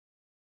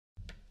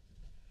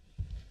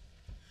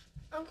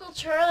Uncle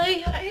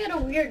Charlie, I had a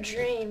weird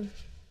dream.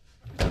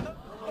 And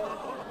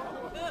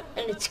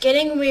it's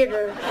getting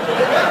weirder.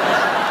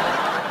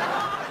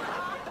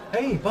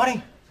 Hey,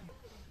 buddy.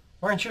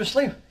 Why aren't you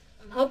asleep?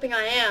 I'm hoping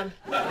I am.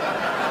 The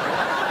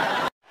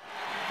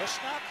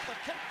snap, the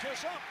kick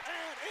is up,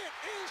 and it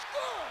is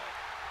good!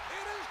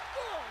 It is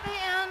good!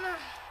 Man.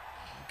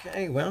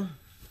 Okay, well,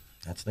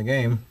 that's the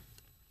game.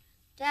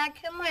 Dad,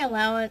 cut my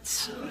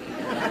allowance.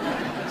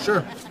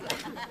 Sure.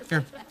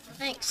 Here.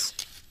 Thanks.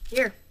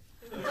 Here.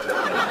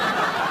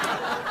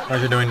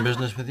 Pleasure doing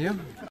business with you.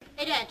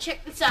 Hey, Dad,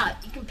 check this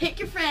out. You can pick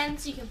your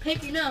friends, you can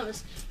pick your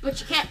nose, but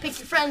you can't pick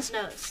your friend's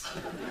nose.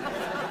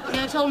 You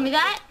know who told me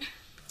that?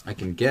 I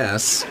can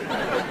guess.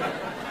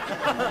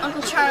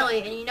 Uncle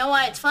Charlie, and you know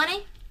why it's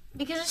funny?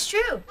 Because it's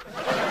true.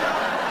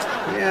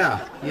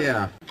 Yeah.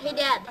 Hey,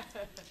 Dad,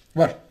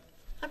 What?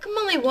 how come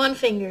only one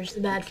finger's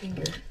the bad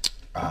finger?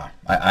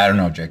 I don't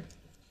know, Jake.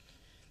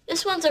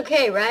 This one's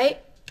okay, right?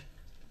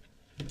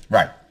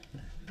 Right.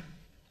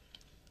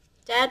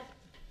 Dad,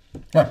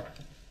 What?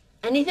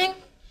 anything?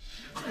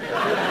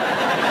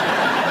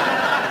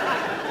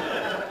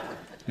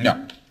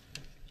 No.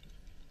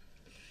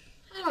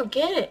 I don't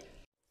get it.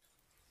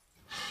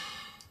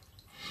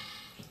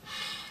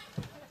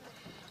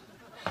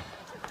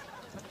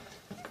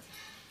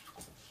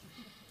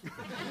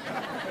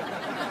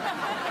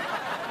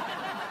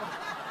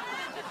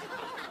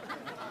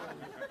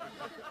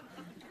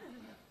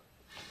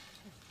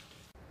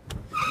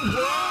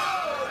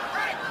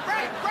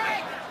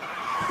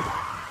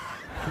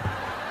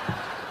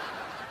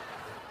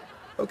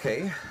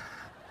 Okay.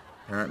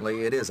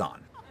 Apparently it is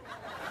on.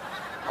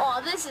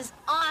 Oh, this is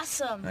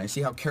awesome. Now, you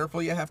see how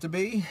careful you have to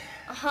be?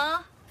 Uh-huh.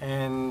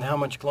 And how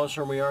much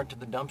closer we are to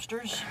the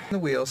dumpsters? The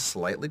wheel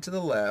slightly to the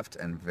left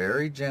and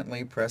very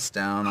gently press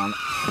down on...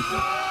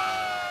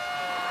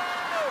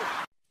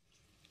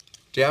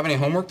 Do you have any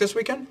homework this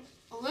weekend?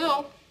 A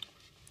little,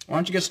 Why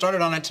don't you get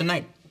started on it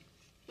tonight?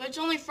 but it's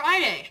only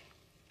Friday.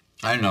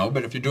 I know,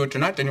 but if you do it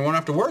tonight, then you won't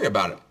have to worry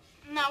about it.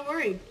 I'm not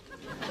worried.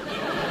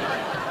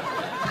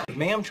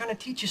 May, I'm trying to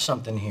teach you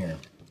something here.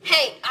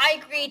 Hey, I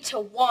agreed to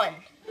one.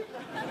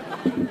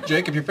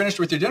 Jake, if you're finished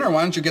with your dinner,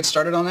 why don't you get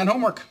started on that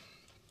homework?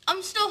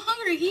 I'm still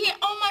hungry. He ate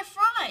all my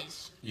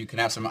fries. You can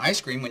have some ice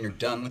cream when you're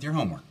done with your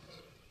homework.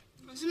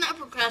 Isn't that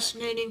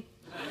procrastinating?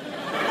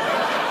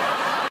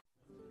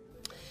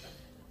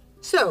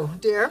 So,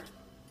 dear,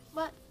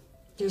 What?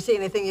 do you see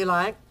anything you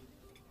like?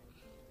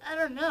 I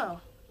don't know.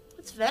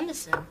 What's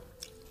venison?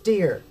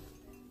 Deer.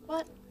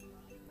 What?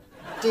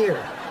 Deer.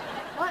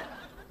 What?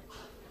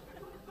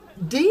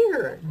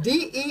 Deer.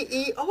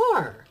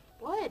 D-E-E-R.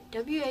 What?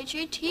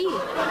 W-H-A-T.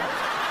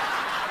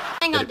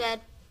 Hang on,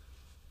 Dad.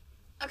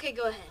 Okay,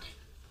 go ahead.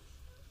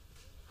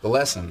 The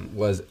lesson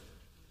was...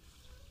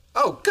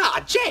 Oh,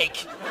 God,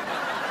 Jake!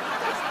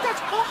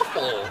 That's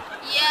awful!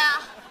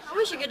 Yeah, I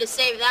wish I could have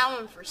saved that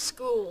one for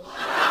school.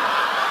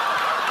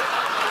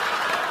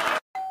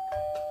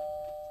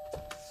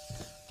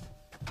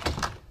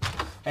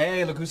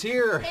 Hey, look who's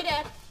here. Hey,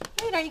 Dad.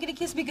 Wait, are you gonna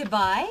kiss me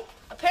goodbye?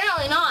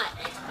 Apparently not.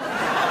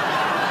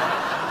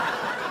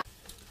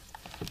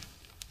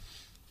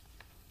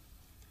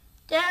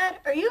 Dad,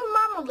 are you and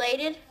Mom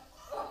related?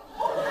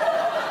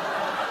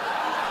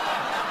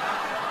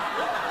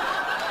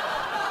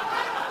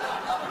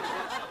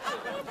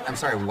 I'm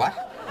sorry, what?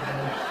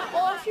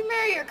 Well, if you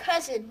marry your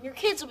cousin, your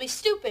kids will be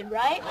stupid,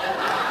 right?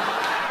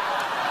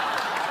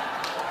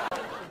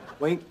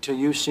 Wait till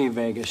you see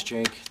Vegas,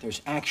 Jake.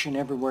 There's action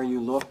everywhere you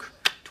look.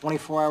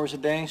 24 hours a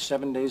day,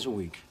 7 days a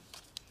week.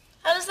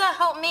 How does that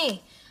help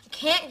me? I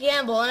can't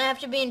gamble and I have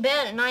to be in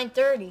bed at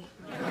 9:30.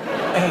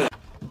 Hey.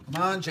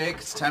 Come on, Jake,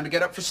 it's time to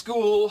get up for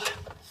school.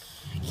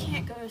 I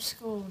can't go to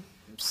school.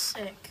 I'm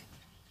sick.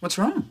 What's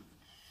wrong?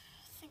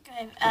 I think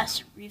I have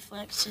acid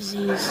reflux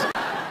disease.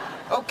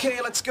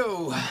 Okay, let's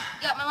go.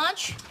 You got my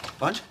lunch?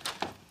 Lunch?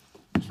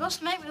 You're supposed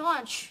to make me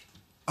lunch.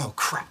 Oh,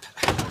 crap.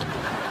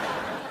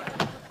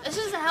 This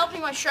isn't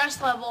helping my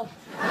stress level.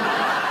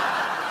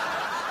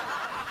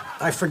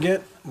 I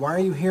forget, why are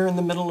you here in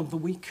the middle of the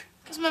week?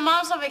 Because my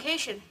mom's on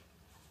vacation.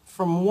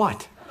 From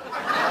what?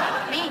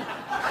 Me.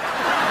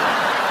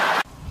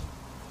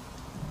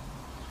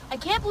 I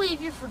can't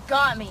believe you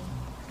forgot me.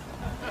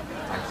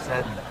 I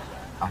said,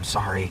 I'm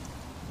sorry.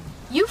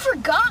 You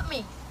forgot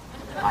me.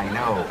 I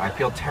know, I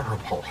feel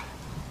terrible.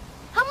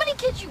 How many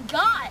kids you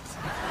got?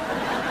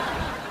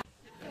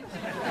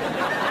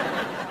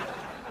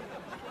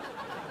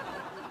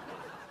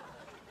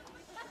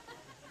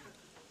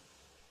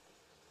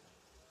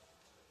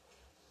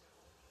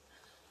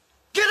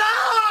 Get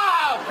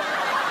up!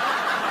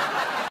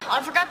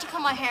 I forgot to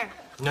comb my hair.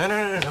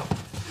 No.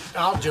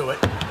 I'll do it.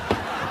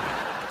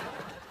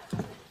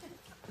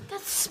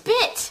 That's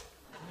spit.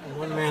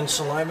 One man's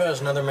saliva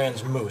is another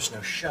man's moose.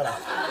 Now shut up.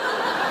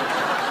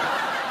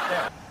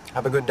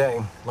 Have a good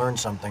day. Learn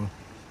something.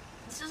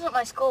 This isn't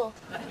my school.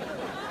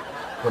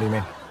 What do you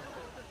mean?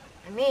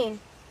 I mean,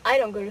 I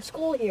don't go to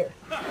school here.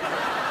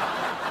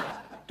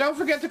 Don't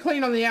forget to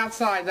clean on the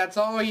outside. That's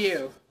all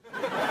you.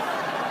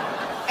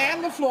 And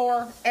on the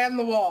floor and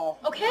the wall.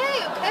 Okay,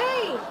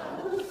 okay.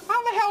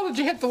 How the hell did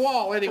you hit the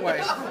wall anyway?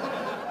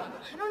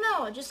 I don't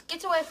know. It just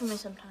gets away from me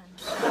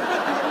sometimes.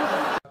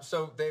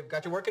 So they've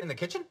got you working in the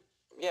kitchen?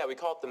 Yeah, we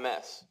call it the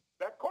mess.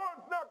 That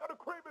corn's not gonna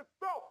cream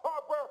itself,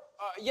 Harper.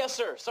 Yes,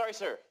 sir. Sorry,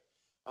 sir.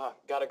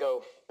 Gotta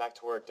go back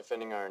to work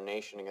defending our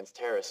nation against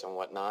terrorists and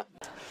whatnot.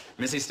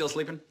 Missy's still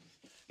sleeping?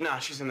 Nah,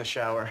 she's in the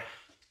shower.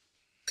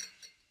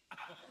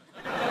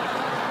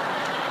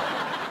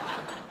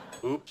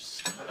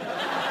 Oops.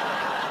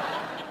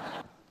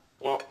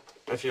 Well,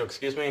 if you'll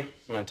excuse me, I'm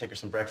gonna take her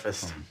some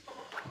breakfast.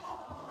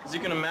 As you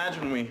can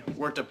imagine, we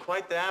worked up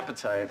quite the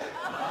appetite.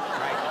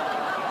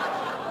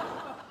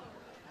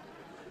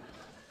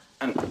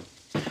 And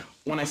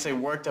when I say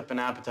worked up an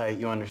appetite,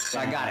 you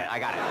understand. I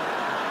got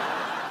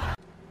it.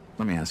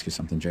 Let me ask you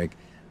something, Jake.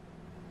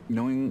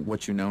 Knowing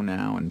what you know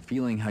now and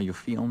feeling how you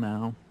feel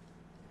now,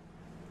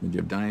 would you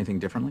have done anything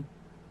differently?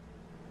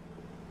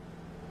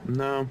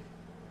 No.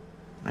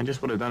 I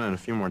just would have done it a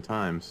few more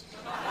times.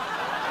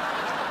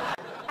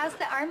 How's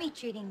the army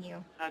treating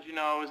you? How'd you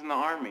know I was in the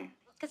army?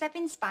 Because I've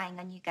been spying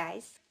on you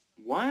guys.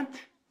 What?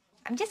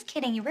 I'm just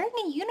kidding. You're wearing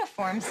a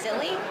uniform,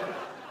 silly.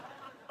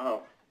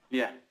 Oh,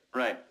 yeah,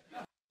 right.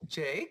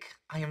 Jake,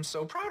 I am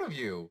so proud of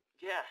you.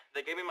 Yeah,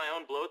 they gave me my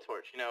own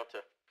blowtorch, you know, to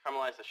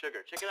caramelize the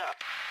sugar. Check it out.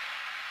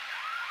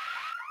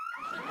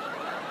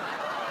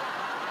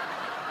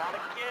 Not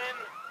again.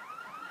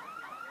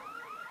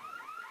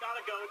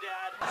 Gotta go,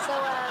 Dad.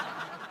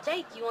 So,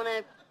 Jake, you want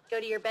to go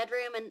to your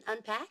bedroom and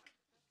unpack?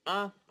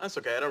 That's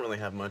okay. I don't really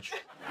have much.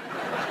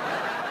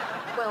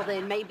 Well,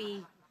 then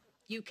maybe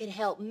you could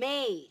help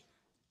me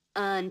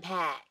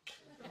unpack.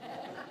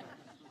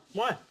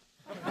 What?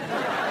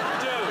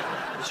 Dude,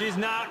 she's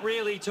not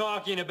really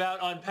talking about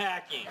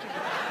unpacking.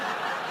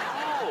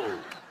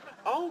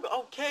 Oh,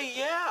 okay,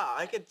 yeah.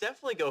 I could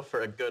definitely go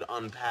for a good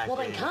unpacking.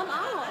 Well, then come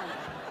on.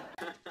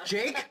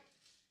 Jake?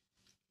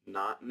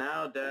 Not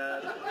now,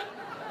 Dad.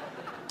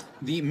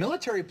 The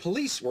military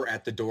police were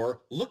at the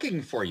door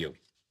looking for you.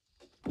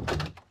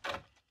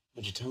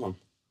 What'd you tell them?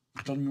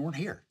 I told them you weren't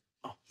here.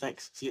 Oh,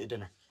 thanks. See you at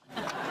dinner.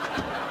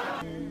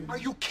 Are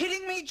you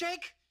kidding me,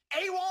 Jake?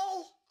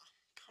 AWOL?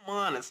 Come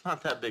on, it's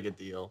not that big a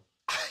deal.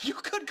 You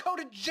could go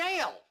to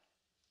jail.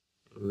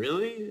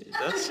 Really?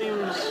 That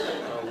seems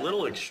a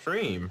little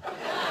extreme.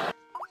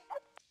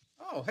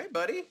 Oh, hey,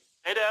 buddy.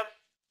 Hey, Dad.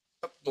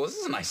 Well, this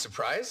is a nice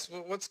surprise.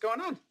 What's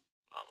going on?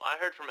 I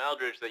heard from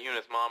Eldridge that you and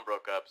his mom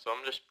broke up, so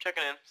I'm just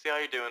checking in, see how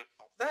you're doing.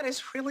 That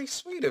is really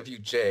sweet of you,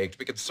 Jake, to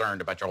be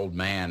concerned about your old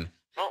man.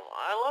 Well,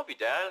 I love you,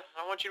 Dad.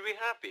 I want you to be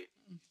happy.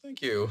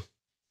 Thank you.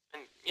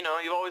 And, you know,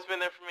 you've always been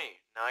there for me.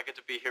 Now I get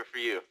to be here for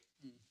you.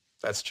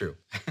 That's true.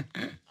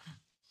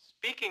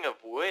 Speaking of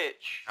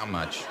which... How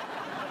much?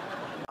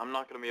 I'm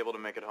not going to be able to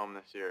make it home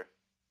this year.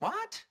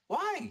 What?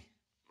 Why?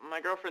 My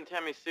girlfriend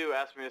Tammy Sue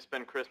asked me to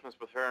spend Christmas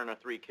with her and her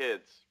 3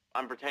 kids.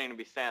 I'm pretending to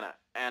be Santa,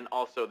 and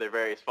also their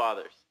various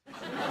fathers.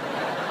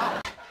 Oh.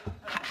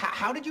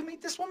 How did you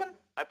meet this woman?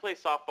 I play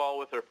softball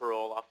with her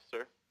parole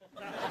officer.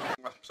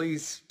 Well,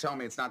 please tell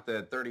me it's not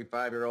the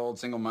 35-year-old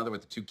single mother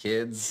with the 2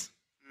 kids.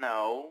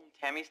 No,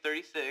 Tammy's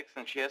 36,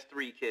 and she has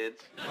 3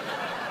 kids.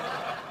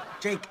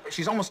 Jake,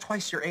 she's almost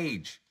twice your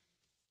age.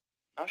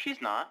 No,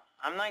 she's not.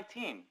 I'm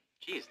 19.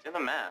 Jeez, do the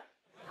math.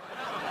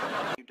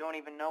 You don't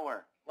even know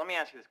her. Let me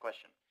ask you this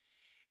question.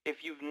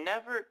 If you've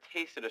never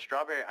tasted a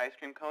strawberry ice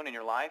cream cone in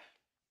your life,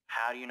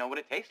 how do you know what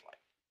it tastes like?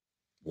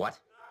 What?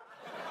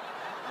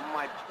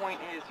 My point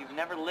is, you've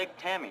never licked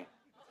Tammy.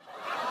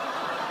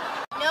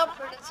 Nope,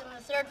 Prudence, I'm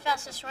the 3rd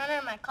fastest runner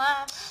in my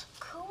class.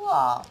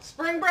 Cool.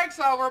 Spring break's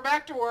over.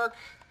 Back to work.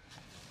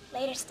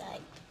 Later, Stud.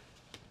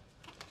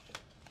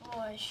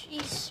 Boy, she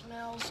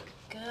smells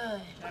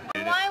good.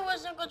 Why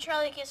was Uncle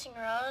Charlie kissing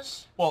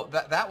Rose? Well,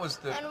 that was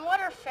the... And what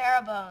are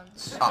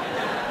pheromones? Oh,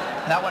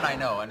 that one I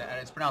know, and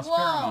it's pronounced Whoa.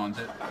 pheromones.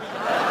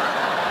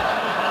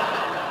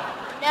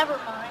 Never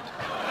mind.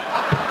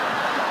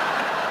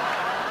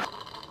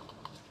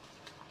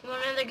 You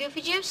want another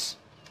Goofy Juice?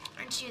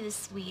 Aren't you the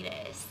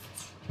sweetest?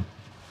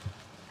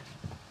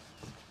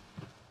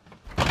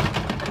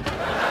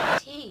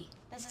 T.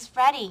 This is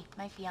Freddie,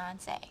 my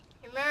fiance.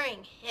 You're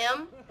marrying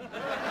him?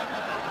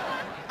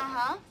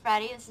 Uh-huh.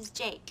 Freddie, this is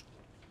Jake.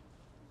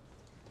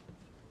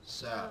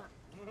 So.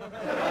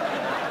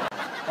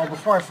 Oh,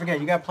 before I forget,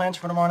 you got plans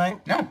for tomorrow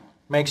night? No.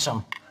 Make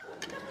some.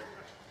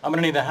 I'm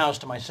gonna need the house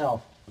to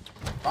myself.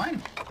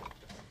 Fine.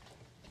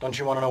 Don't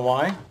you want to know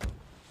why?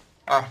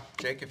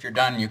 Jake, if you're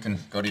done, you can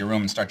go to your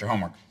room and start your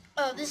homework.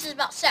 Oh, this is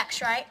about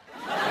sex, right?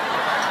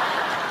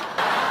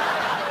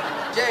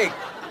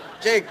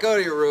 Jake, go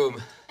to your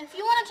room. If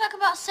you want to talk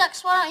about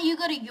sex, why don't you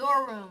go to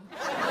your room?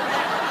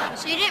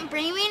 So you didn't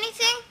bring me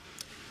anything?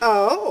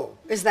 Oh,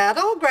 is that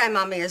all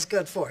Grandmommy is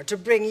good for? To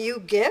bring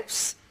you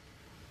gifts?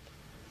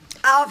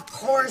 Of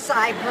course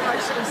I brought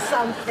you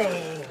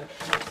something.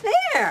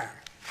 There.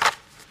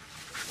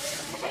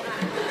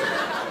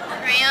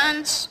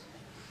 Crayons?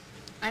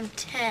 I'm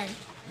 10.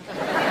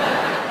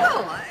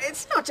 Well,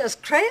 it's not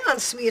just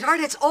crayons, sweetheart.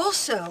 It's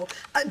also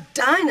a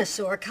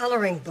dinosaur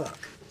coloring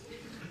book.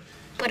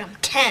 But I'm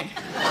 10.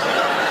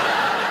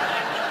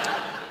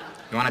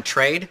 You want to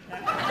trade? No,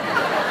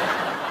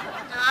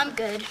 I'm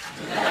good.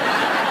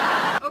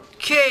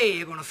 Okay,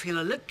 you're gonna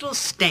feel a little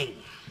sting.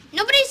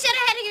 Nobody said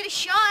I had to get a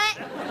shot.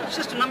 It's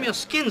just to numb your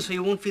skin so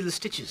you won't feel the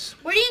stitches.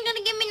 What are you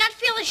gonna give me not to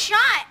feel a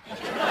shot?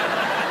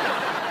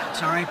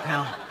 It's all right,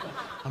 pal.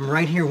 I'm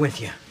right here with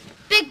you.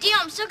 Big deal,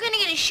 I'm still gonna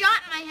get a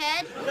shot in my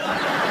head.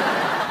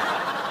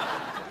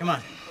 Come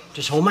on,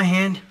 just hold my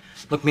hand,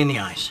 look me in the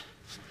eyes.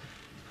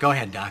 Go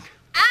ahead, Doc.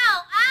 Ow,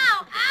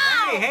 ow,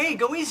 ow! Hey,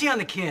 go easy on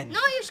the kid. No,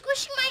 you're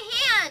squishing my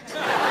hand.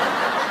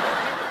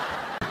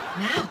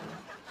 Now,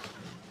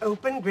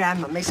 open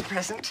Grandmommy's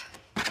present.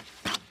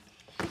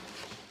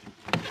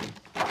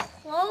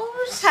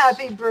 Clothes?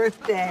 Happy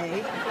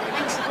birthday.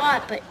 Thanks a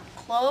lot, but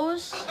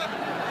clothes?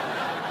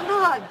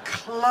 Not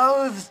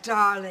clothes,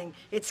 darling.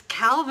 It's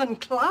Calvin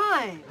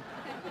Klein.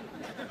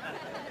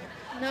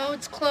 No,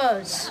 it's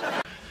clothes.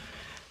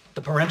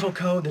 The parental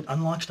code that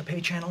unlocks the pay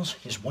channels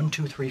is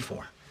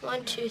 1234.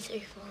 1, 2, 3,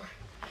 4.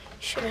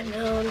 Should have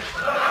known.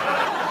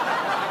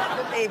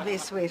 Believe me,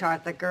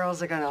 sweetheart, the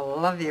girls are gonna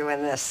love you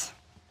in this.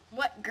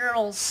 What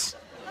girls?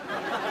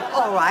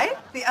 All right,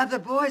 the other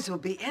boys will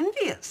be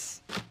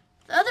envious.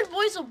 The other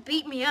boys will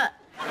beat me up.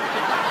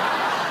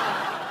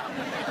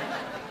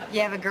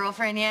 You have a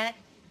girlfriend yet?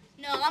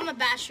 No, I'm a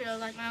bachelor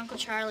like my Uncle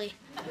Charlie.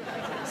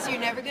 So you're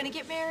never gonna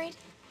get married?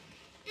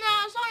 No,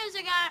 as long as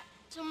I got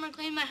someone to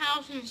clean my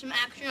house and some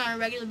action on a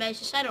regular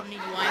basis, I don't need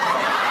a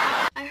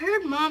wife. I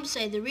heard Mom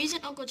say the reason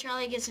Uncle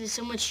Charlie gets into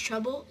so much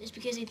trouble is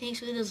because he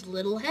thinks with his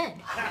little head.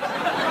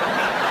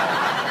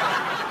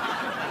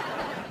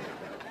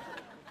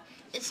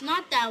 It's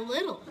not that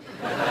little.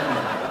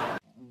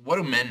 What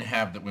do men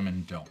have that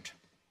women don't?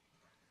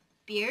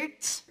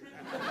 Beards?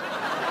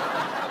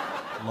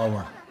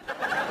 Lower.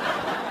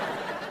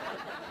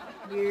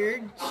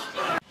 Beards?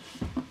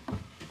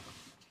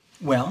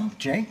 Well,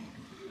 Jake,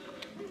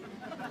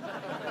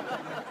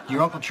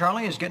 your Uncle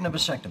Charlie is getting a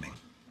vasectomy.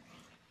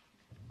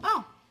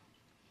 Oh.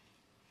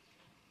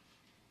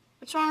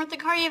 What's wrong with the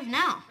car you have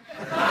now?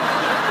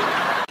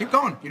 Keep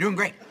going. You're doing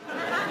great.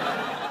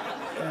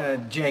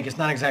 Jake, it's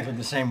not exactly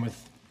the same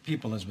with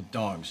people as with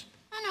dogs.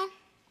 I know.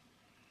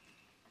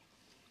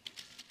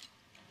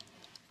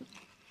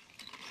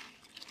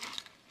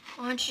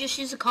 Why don't you just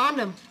use a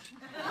condom?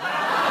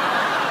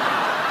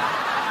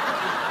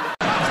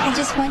 I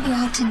just want you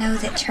all to know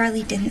that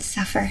Charlie didn't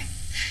suffer.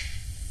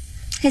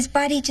 His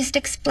body just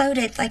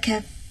exploded like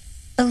a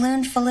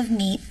balloon full of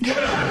meat. Thank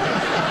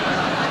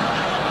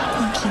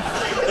you.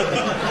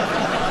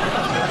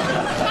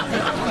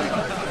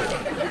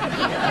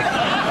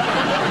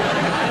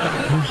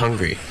 I'm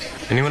hungry.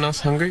 Anyone else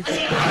hungry?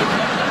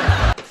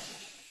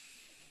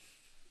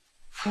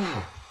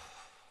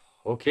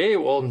 Okay,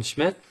 Walden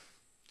Schmidt.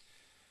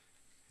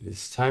 It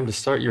is time to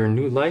start your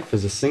new life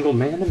as a single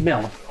man in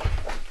Mel.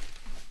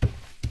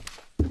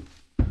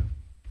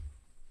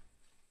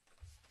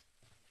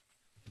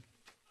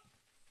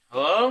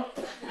 Hello?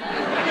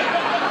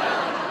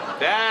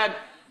 Dad?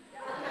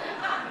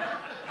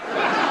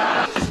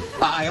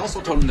 I also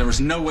told him there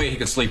was no way he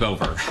could sleep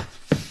over.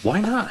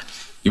 Why not?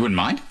 You wouldn't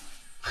mind?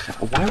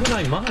 Why would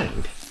I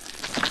mind?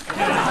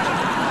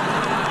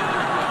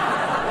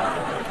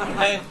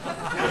 Hey.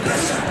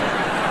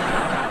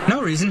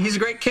 No reason. He's a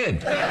great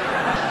kid.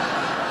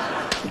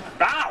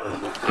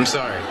 Ow! I'm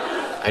sorry.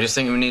 I just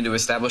think we need to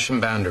establish some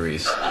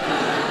boundaries.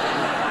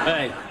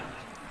 Hey,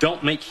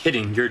 don't make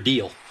hitting your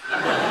deal.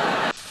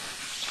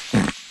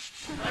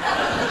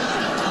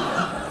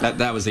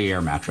 That was the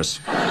air mattress.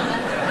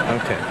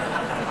 Okay.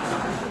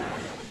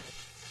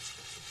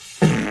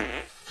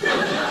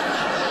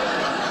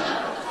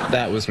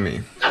 That was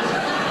me.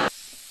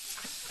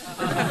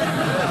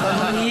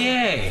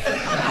 Yay!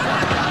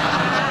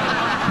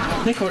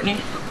 Hey, Courtney.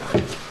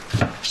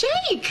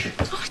 Jake!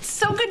 Oh, it's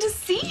so good to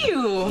see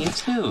you. You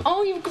too.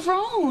 Oh, you've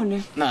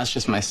grown. No, it's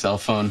just my cell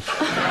phone.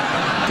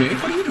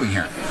 Dave, what are you doing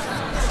here?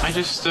 I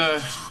just,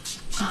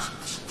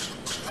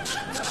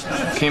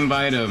 came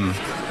by to...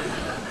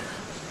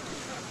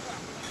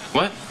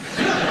 What?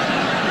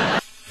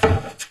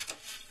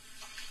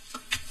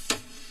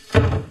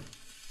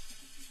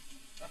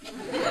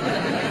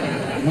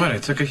 What? I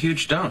took a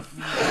huge dump.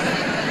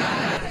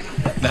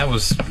 That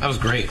was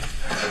great.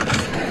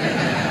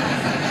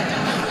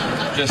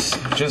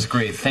 Just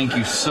great. Thank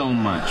you so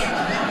much.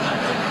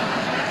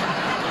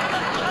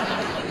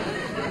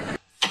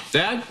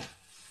 Dad?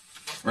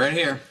 Right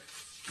here.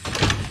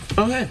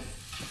 Okay.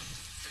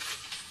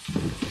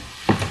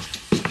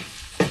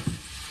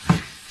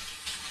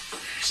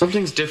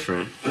 Something's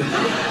different.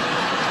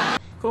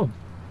 Cool.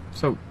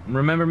 So,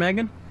 remember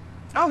Megan?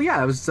 Oh,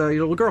 yeah, it was your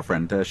little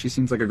girlfriend. She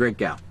seems like a great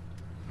gal.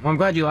 Well, I'm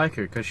glad you like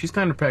her, because she's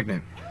kind of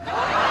pregnant.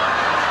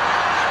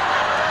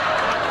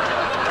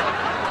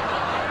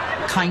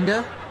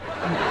 Kinda?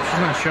 She's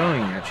not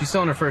showing yet. She's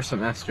still in her first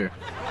semester.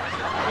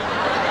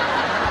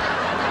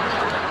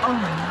 Oh,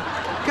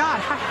 God,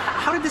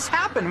 how did this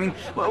happen? I mean,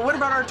 what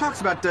about our talks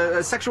about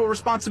sexual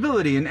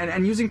responsibility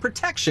and using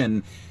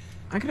protection?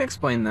 I can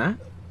explain that.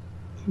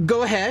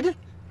 Go ahead.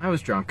 I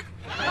was drunk.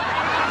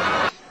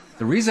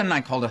 The reason I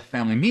called a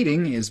family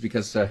meeting is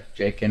because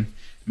Jake and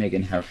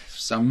Megan have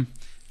some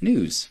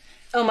news.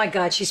 Oh my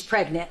God, she's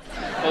pregnant.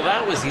 Well,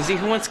 that was easy.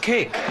 Who wants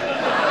cake?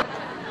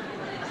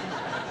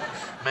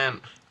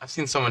 Man, I've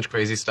seen so much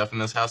crazy stuff in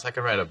this house. I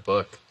could write a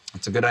book.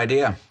 That's a good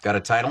idea. Got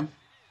a title?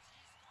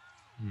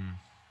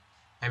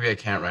 Maybe I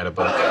can't write a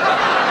book.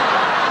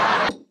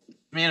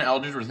 Me and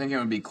Eldridge were thinking it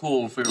would be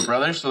cool if we were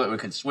brothers so that we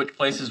could switch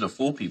places to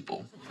fool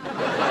people.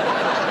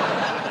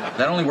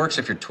 That only works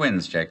if you're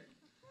twins, Jake.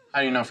 How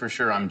do you know for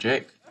sure I'm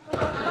Jake?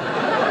 My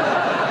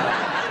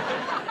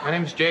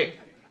name's Jake.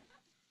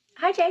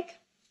 Hi, Jake.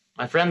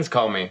 My friends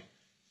call me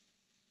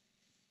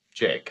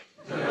Jake.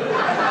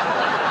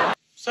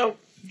 So,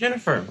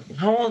 Jennifer,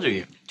 how old are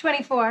you?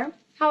 24.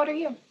 How old are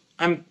you?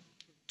 I'm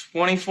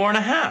 24 and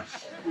a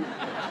half.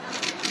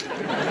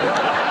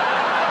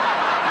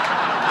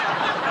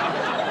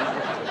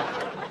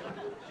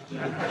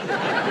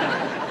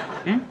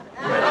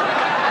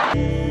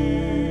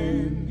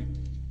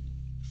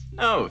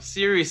 No,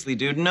 seriously,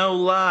 dude, no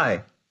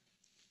lie.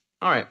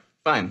 All right,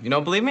 fine. You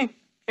don't believe me?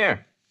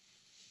 Here.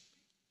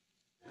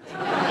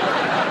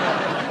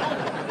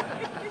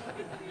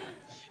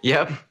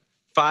 Yep,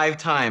 5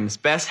 times.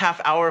 Best half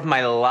hour of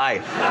my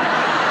life.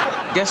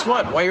 Guess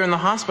what? While you're in the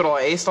hospital,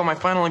 I aced all my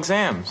final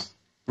exams.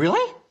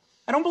 Really?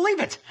 I don't believe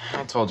it.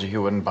 I told you he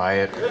wouldn't buy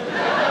it.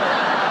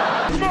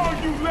 Come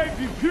on, you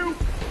lazy puke!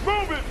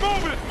 Move it,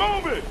 move it,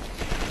 move it!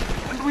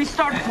 When do we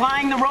start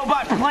flying the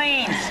robot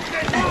planes?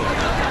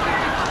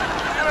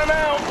 I don't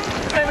know.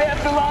 Maybe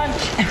after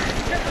lunch.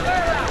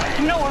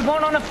 No, we're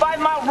going on a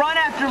 5-mile run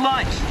after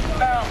lunch.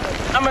 No,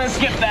 I'm gonna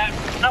skip that.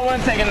 I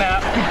want to take a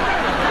nap.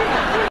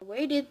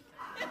 Waited.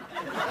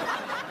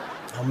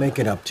 I'll make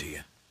it up to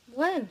you.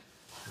 When?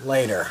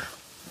 Later.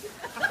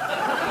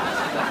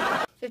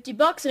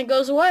 $50 and it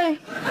goes away.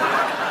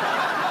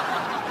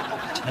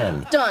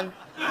 10. Done.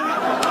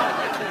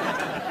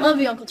 Love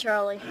you, Uncle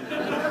Charlie.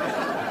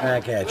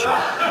 Back at you.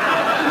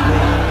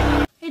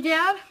 Hey,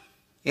 Dad.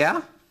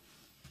 Yeah?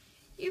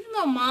 Even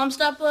though Mom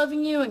stopped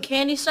loving you and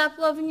Candy stopped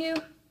loving you,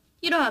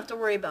 you don't have to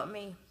worry about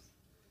me.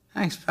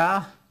 Thanks,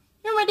 pal.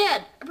 You're my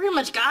dad. I pretty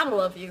much gotta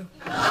love you.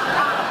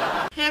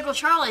 Hey, Uncle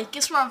Charlie,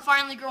 guess where I'm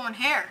finally growing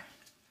hair?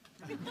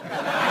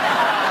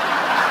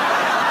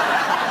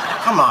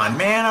 Come on,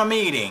 man, I'm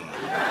eating.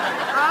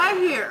 Right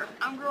here.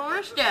 I'm growing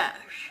a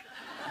stash.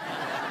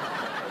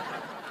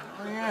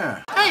 Oh,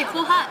 yeah. Hey,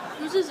 cool hat.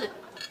 Whose is it?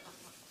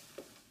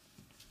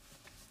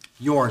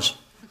 Yours.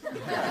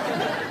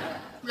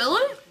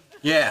 Really?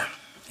 Yeah,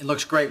 it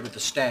looks great with the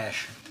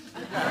stash.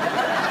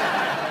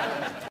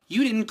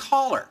 You didn't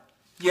call her.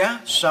 Yeah,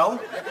 so?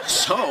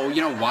 So,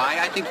 you know why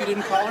I think you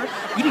didn't call her?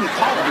 You didn't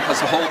call her because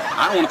the whole,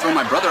 I don't want to throw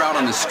my brother out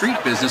on the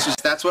street business,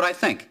 that's what I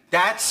think.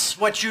 That's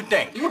what you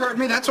think? You heard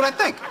me, that's what I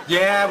think.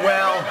 Yeah,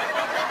 well,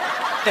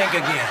 think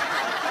again.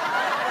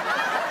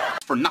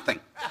 For nothing.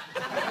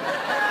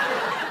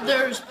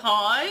 There's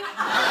pie.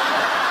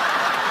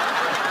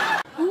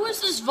 Who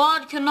is this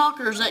vodka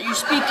knockers that you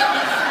speak of?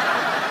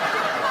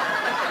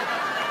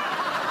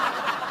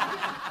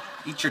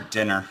 Eat your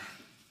dinner.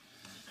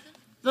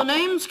 The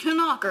name's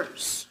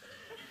Knockers.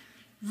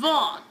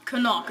 Vodka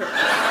Knockers.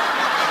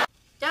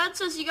 Dad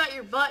says you got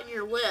your butt in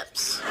your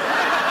lips.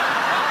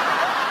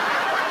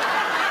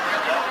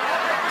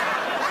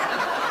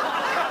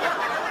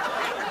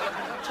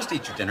 Just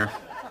eat your dinner.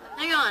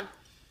 Hang on.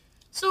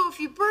 So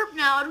if you burp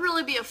now, it'd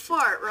really be a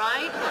fart,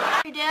 right?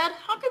 Hey, Dad,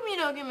 how come you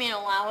don't give me an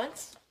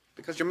allowance?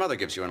 Because your mother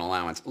gives you an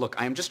allowance. Look,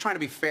 I am just trying to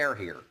be fair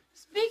here.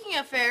 Speaking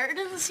of fair, it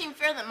doesn't seem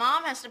fair that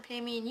Mom has to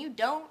pay me and you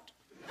don't.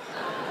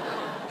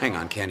 Hang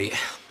on, Candy.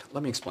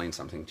 Let me explain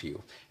something to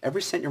you.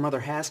 Every cent your mother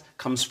has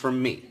comes from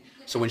me.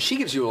 So when she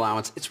gives you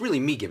allowance, it's really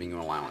me giving you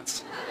an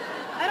allowance.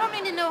 I don't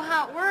need to know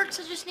how it works.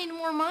 I just need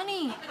more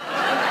money.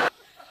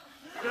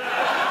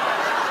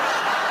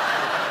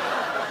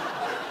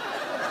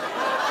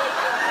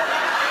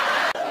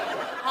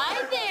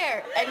 Hi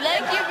there. I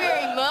like you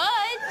very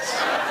much.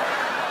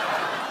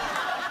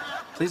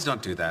 Please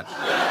don't do that.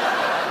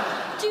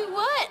 Do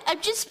what? I'm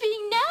just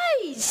being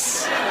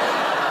nice.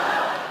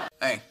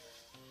 Hey.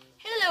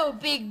 Hello,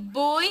 big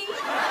boy.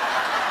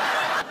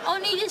 I'll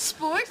need a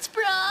sports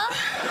bra.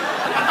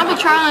 Uncle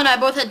Charlie and I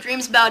both had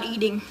dreams about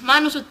eating.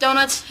 Mine was with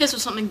donuts, his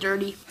was something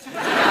dirty.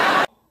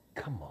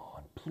 Come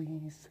on,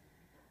 please.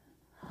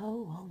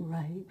 Oh, all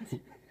right.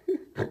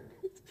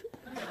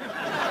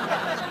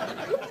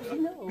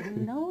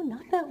 No,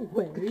 not that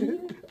way.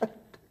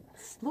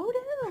 Slow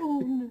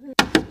down.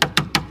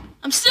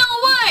 I'm still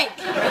awake.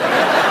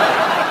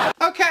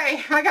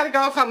 Okay, I gotta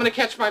go if I'm gonna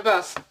catch my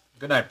bus.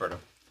 Good night, Berto.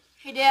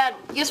 Hey, Dad,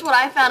 guess what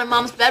I found in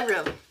Mom's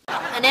bedroom?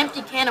 An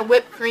empty can of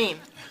whipped cream.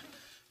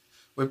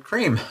 Whipped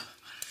cream?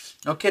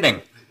 No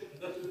kidding.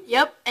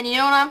 Yep, and you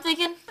know what I'm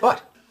thinking?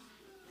 What?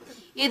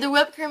 Either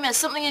whipped cream has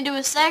something to do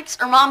with sex,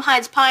 or Mom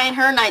hides pie in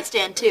her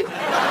nightstand, too.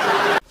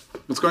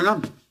 What's going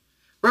on?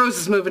 Rose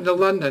is moving to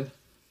London.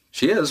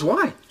 She is?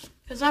 Why?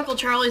 Because Uncle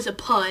Charlie's a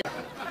pud.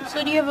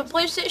 So do you have a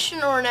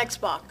PlayStation or an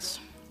Xbox?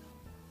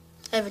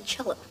 I have a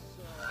cello.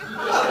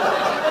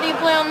 How do you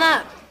play on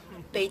that?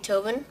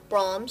 Beethoven,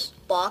 Brahms,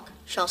 Bach,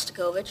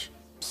 Shostakovich.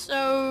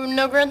 So,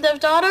 no Grand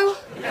Theft Auto?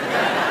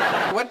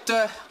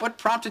 What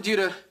prompted you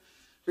to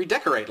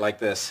redecorate like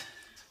this?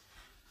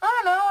 I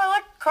don't know. I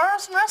like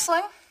cars and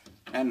wrestling.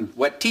 And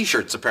wet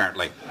t-shirts,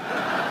 apparently.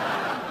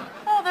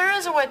 Oh, there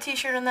is a wet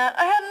t-shirt in that.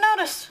 I hadn't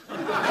noticed.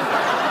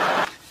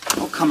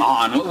 Oh, come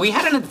on. We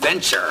had an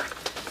adventure.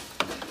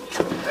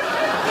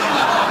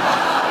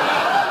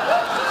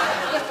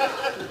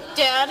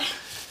 Dad,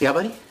 Yeah,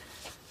 buddy?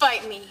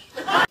 fight me.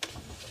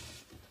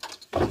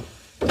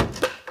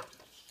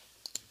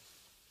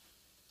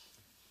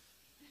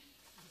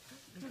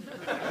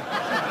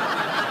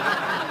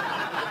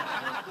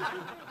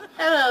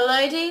 Hello,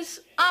 ladies.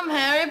 I'm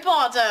Harry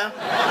Potter.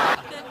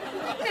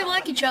 They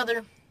like each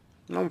other.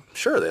 No,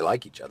 sure, they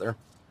like each other.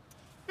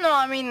 No,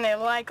 I mean they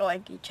like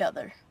each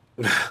other.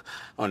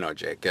 Oh, no,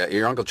 Jake.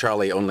 Your Uncle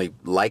Charlie only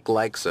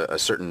likes a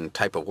certain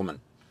type of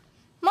woman.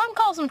 Mom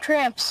calls them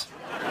tramps.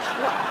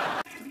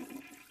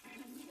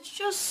 This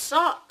just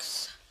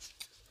sucks.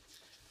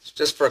 It's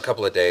just for a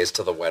couple of days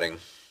till the wedding.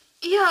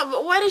 Yeah,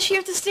 but why does she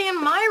have to stay in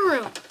my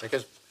room?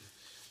 Because,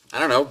 I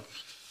don't know,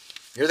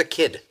 you're the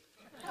kid.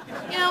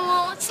 Yeah,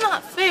 well, it's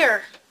not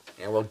fair.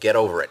 Yeah, well, get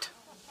over it.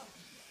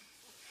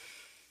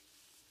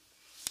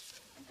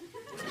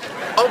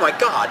 Oh, my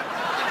God.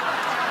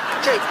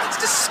 Jake, it's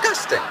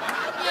disgusting.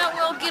 Yeah,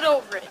 well, get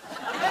over it.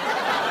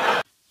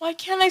 Why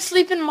can't I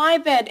sleep in my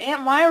bed?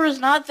 Aunt Myra's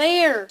not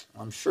there.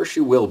 I'm sure she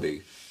will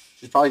be.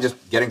 She's probably just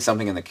getting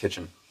something in the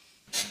kitchen.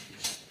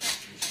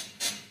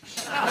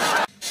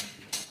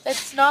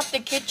 That's not the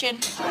kitchen.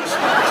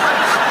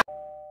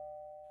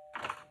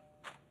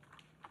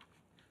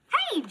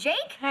 Hey,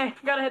 Jake. Hey,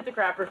 gotta hit the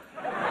crapper.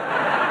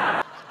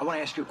 I want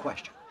to ask you a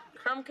question.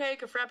 Crumb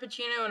cake, a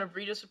frappuccino, and a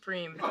burrito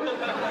supreme.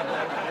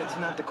 That's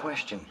not the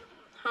question.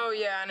 Oh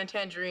yeah, and a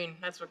tangerine.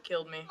 That's what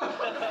killed me.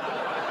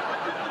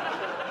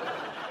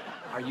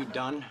 Are you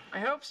done? I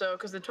hope so,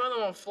 because the toilet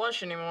won't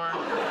flush anymore.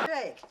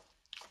 Jake,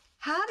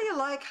 how do you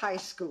like high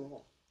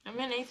school? I'm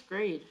in 8th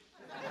grade.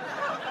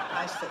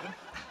 I see.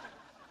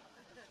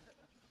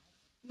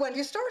 When do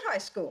you start high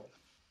school?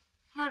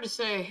 Hard to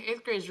say.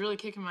 8th grade's really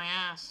kicking my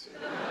ass.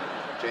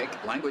 Jake,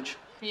 language.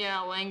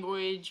 Yeah,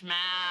 language,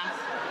 math.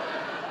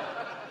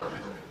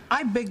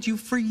 I begged you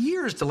for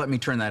years to let me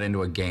turn that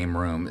into a game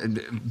room.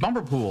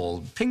 Bumper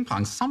pool, ping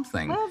pong,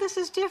 something. Well, this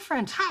is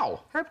different.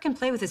 How? Herb can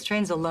play with his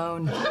trains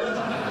alone.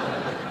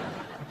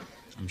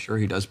 I'm sure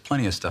he does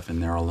plenty of stuff in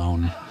there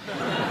alone.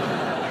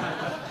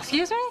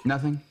 Excuse me?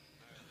 Nothing?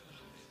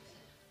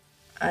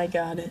 I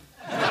got it.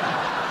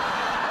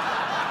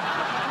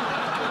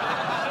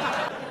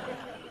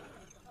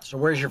 So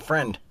where's your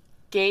friend?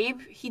 Gabe,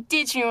 he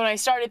ditched me when I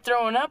started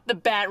throwing up, the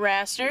bat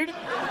rastard.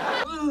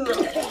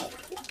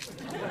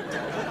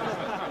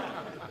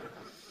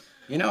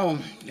 You know,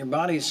 your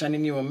body's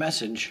sending you a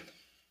message.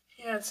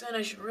 Yeah, it said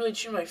I should really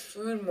chew my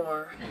food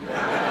more.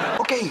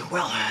 Okay,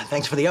 well,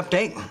 thanks for the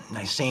update.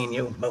 Nice seeing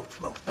you. Move.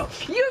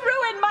 You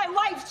ruined my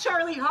life,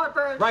 Charlie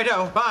Harper.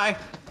 Righto, bye.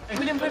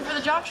 We didn't play for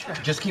the job share.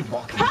 Just keep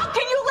walking. How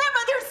can you live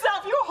with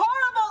yourself, you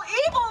horrible,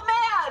 evil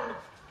man?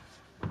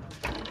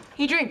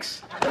 He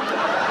drinks.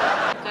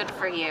 Good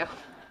for you.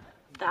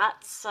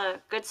 That's a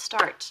good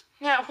start.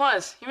 Yeah, it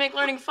was. You make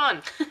learning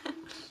fun.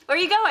 Where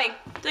are you going?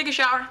 Take a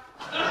shower.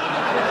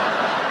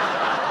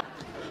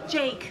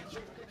 Jake,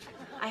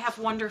 I have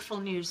wonderful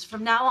news.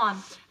 From now on,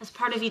 as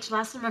part of each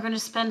lesson, we're going to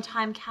spend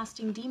time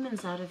casting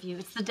demons out of you.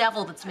 It's the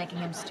devil that's making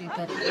him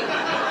stupid.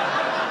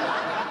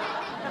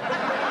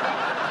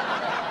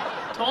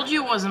 Told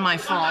you it wasn't my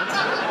fault.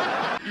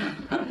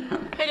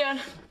 Hey,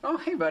 Dad. Oh,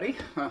 hey, buddy.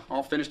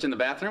 All finished in the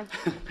bathroom?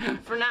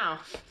 For now.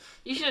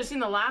 You should have seen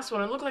the last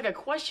one. It looked like a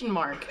question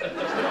mark.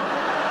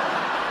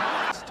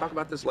 Let's talk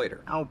about this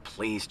later. Oh,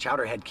 please.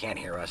 Chowderhead can't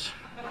hear us.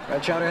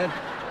 Right, Chowderhead?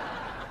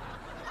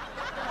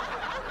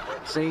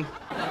 See?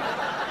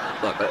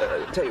 Look,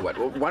 tell you what,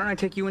 why don't I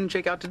take you and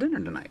Jake out to dinner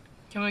tonight?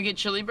 Can we get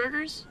chili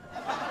burgers?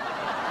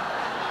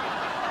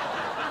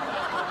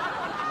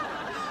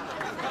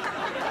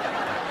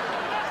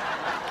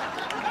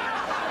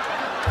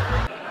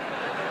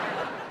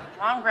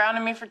 Mom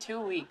grounded me for 2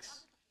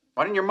 weeks.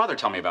 Why didn't your mother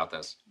tell me about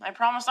this? I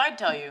promised I'd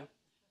tell you.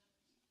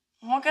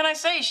 What can I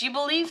say? She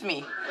believed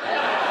me.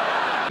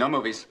 No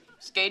movies.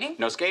 Skating?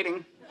 No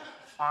skating.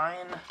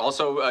 Fine.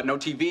 Also, no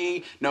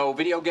TV, no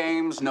video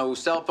games, no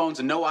cell phones,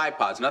 and no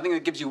iPods. Nothing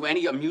that gives you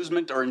any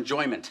amusement or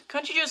enjoyment.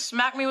 Couldn't you just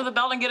smack me with a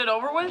belt and get it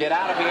over with? Get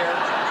out of here.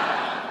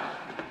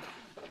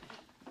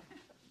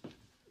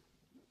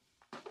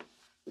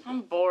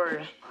 I'm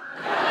bored.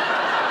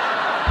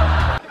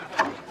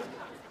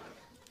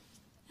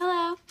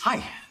 Hello.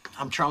 Hi,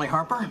 I'm Charlie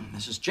Harper.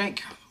 This is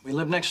Jake. We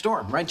live next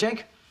door, right,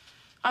 Jake?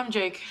 I'm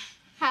Jake.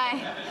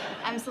 Hi,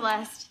 I'm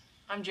Celeste.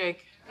 I'm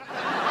Jake.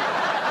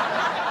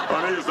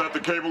 Honey, is that the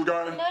cable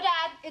guy? No,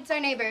 Dad, it's our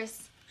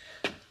neighbors.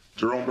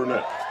 Jerome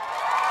Burnett.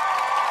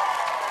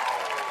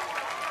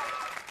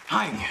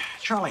 Hi,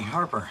 Charlie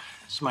Harper.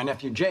 This is my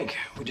nephew, Jake.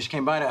 We just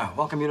came by to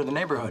welcome you to the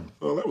neighborhood.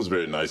 Oh, that was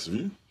very nice of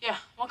you. Yeah,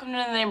 welcome to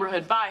the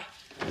neighborhood. Bye.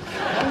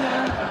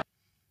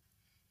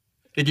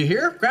 Did you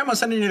hear? Grandma's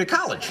sending you to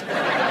college.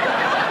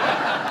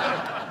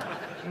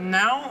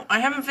 No, I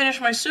haven't finished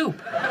my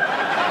soup.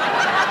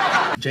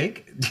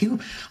 Jake, do you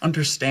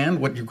understand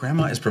what your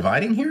grandma is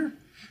providing here?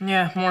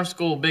 Yeah, more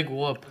school, big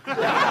whoop.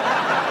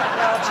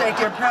 Well, Jake,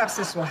 perhaps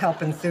this will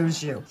help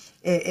enthuse you.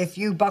 If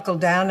you buckle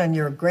down and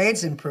your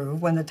grades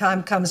improve, when the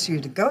time comes for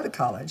you to go to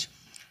college,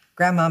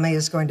 Grandmommy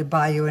is going to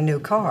buy you a new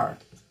car.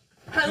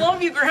 I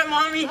love you,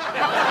 Grandmommy.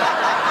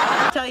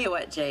 Tell you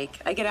what, Jake,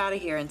 I get out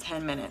of here in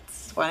 10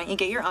 minutes. Why don't you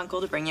get your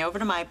uncle to bring you over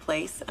to my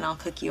place, and I'll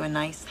cook you a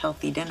nice,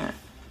 healthy dinner.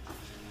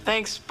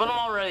 Thanks, but I'm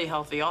already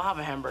healthy. I'll have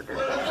a hamburger.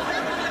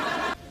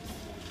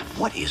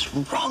 What is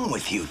wrong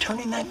with you?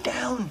 Turning that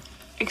down?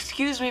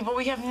 Excuse me, but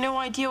we have no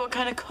idea what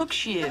kind of cook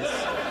she is.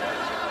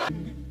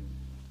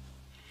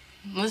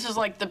 This is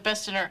like the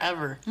best dinner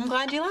ever. I'm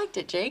glad you liked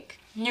it, Jake.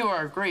 You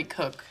are a great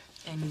cook.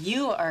 And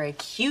you are a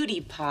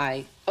cutie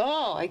pie.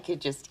 Oh, I could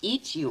just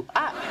eat you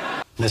up.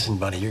 Listen,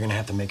 buddy, you're gonna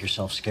have to make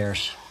yourself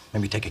scarce.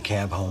 Maybe take a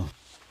cab home.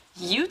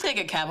 You take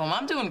a cab home.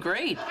 I'm doing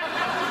great.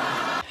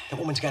 That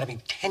woman's gotta be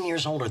 10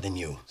 years older than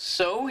you.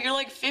 So? You're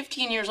like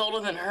 15 years older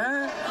than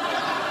her.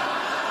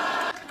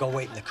 Go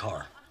wait in the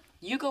car.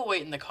 You go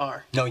wait in the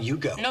car. No, you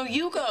go. No,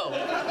 you go.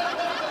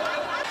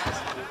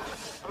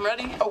 I'm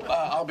ready. Oh,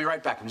 I'll be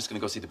right back. I'm just gonna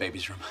go see the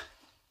baby's room.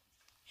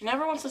 He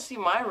never wants to see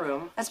my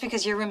room. That's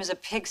because your room is a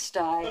pigsty.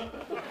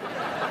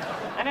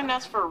 I didn't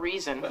ask for a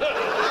reason.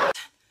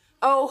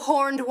 Oh,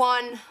 horned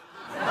one,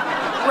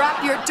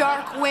 wrap your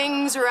dark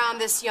wings around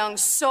this young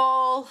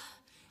soul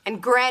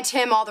and grant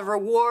him all the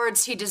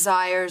rewards he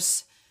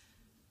desires.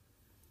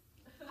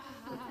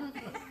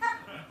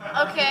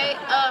 Okay,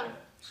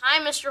 hi,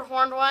 Mr.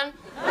 Horned One.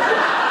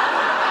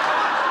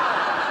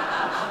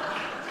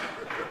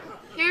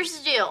 Here's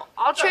the deal.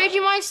 I'll trade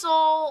you my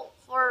soul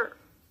for,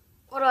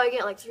 what do I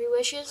get, like 3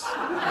 wishes?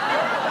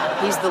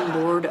 He's the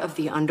lord of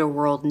the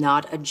underworld,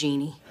 not a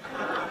genie.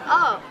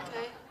 Oh,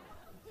 okay.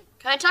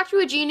 Can I talk to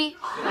a genie?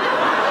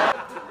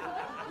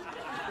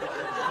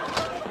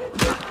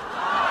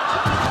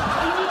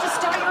 You need to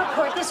start your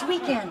report this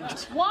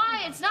weekend.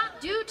 Why? It's not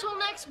due till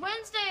next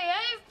Wednesday.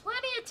 I have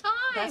plenty of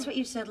time. That's what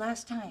you said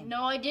last time.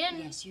 No, I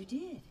didn't. Yes, you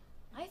did.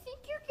 I think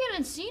you're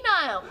getting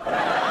senile.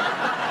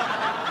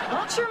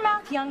 Watch your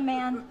mouth, young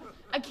man.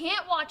 I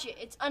can't watch it.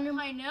 It's under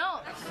my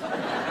nose.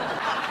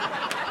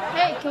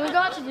 Hey, can we go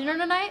out to dinner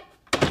tonight?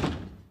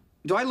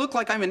 Do I look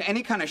like I'm in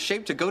any kind of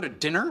shape to go to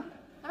dinner?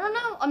 I don't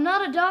know. I'm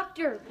not a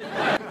doctor.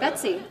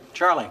 Betsy.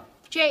 Charlie.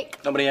 Jake.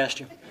 Nobody asked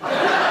you.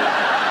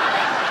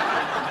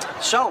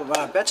 So,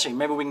 Betsy,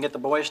 maybe we can get the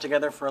boys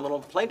together for a little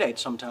play date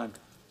sometime.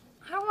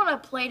 I don't want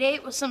to play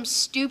date with some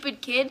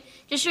stupid kid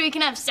just so you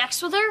can have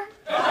sex with her.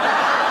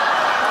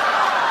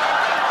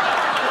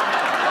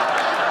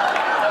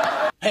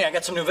 Hey, I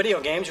got some new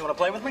video games. You want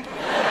to play with me?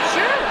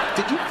 Sure.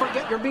 Did you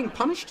forget you're being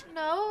punished?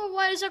 No,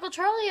 why does Uncle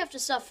Charlie have to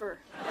suffer?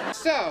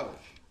 So,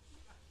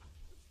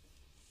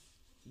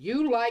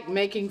 you like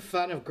making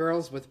fun of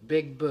girls with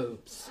big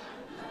boobs.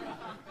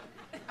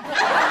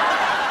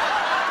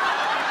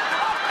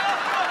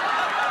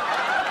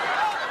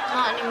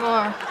 Not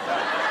anymore.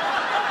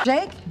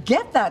 Jake,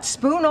 get that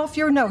spoon off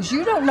your nose.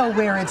 You don't know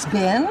where it's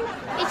been.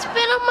 It's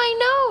been on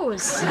my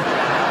nose.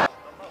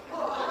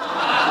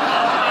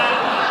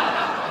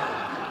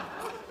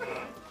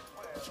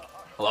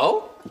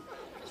 Hello?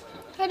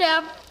 Hi,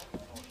 Dad.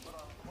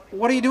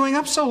 What are you doing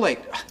up so late?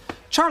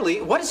 Charlie,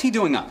 what is he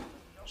doing up?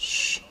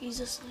 Shh, he's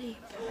asleep.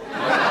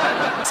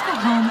 Let's go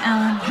home,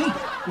 Alan. Hey,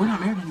 we're not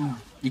married anymore.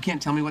 You can't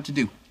tell me what to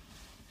do.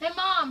 Hey,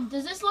 Mom,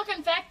 does this look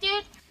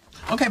infected?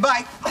 Okay,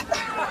 bye.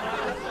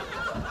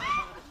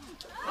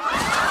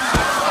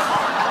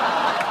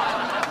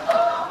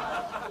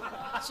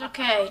 It's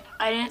okay.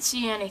 I didn't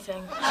see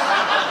anything.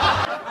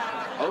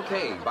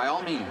 Okay, by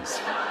all means.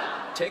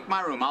 Take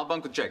my room. I'll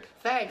bunk with Jake.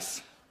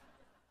 Thanks.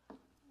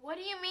 What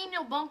do you mean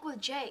you'll bunk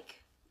with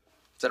Jake?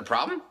 Is that a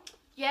problem?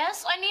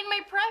 Yes, I need my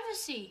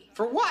privacy.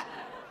 For what?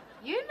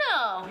 You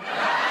know.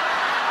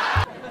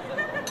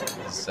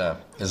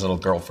 His little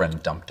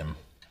girlfriend dumped him.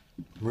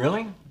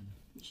 Really?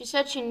 She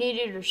said she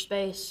needed her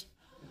space.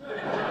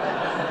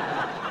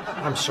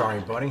 I'm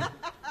sorry, buddy.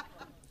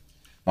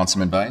 Want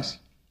some advice?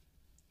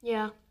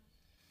 Yeah.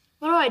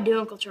 What do I do,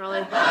 Uncle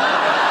Charlie?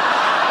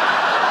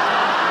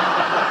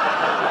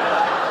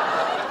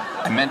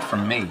 I meant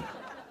from me.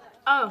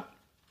 Oh.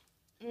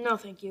 No,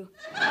 thank you.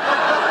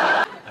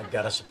 I've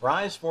got a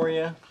surprise for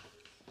you.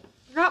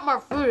 Not more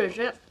food, is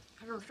it?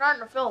 'Cause I'm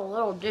starting to feel a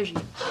little dizzy.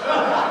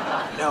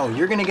 No,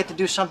 you're gonna get to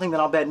do something that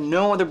I'll bet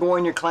no other boy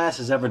in your class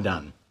has ever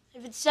done.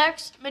 If it's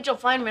sex, Mitchell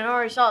Feynman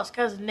already saw his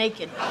cousin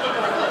naked.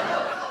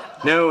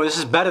 No, this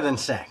is better than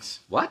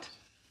sex. What?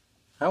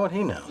 How would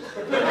he know?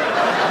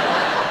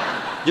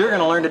 You're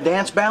gonna learn to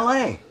dance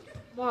ballet.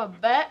 Wanna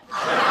bet?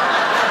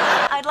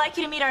 I'd like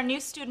you to meet our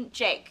new student,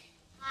 Jake.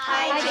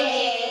 Hi,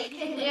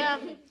 Jake. Yeah,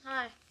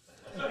 hi.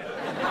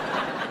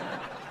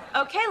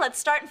 Okay, let's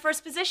start in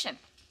first position.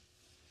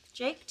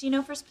 Jake, do you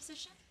know first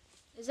position?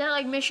 Is that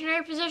like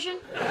missionary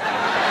position?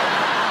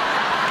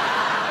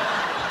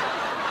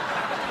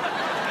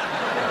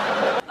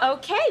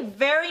 Okay,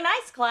 very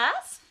nice,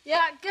 class.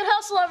 Yeah, good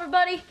hustle,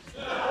 everybody.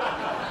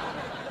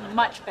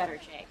 Much better,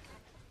 Jake.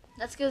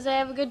 That's because I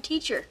have a good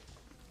teacher.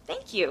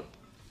 Thank you.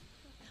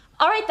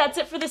 All right, that's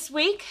it for this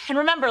week. And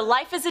remember,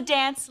 life is a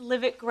dance,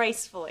 live it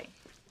gracefully.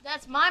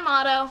 That's my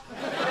motto.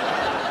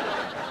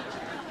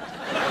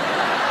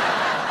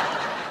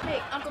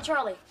 Hey, Uncle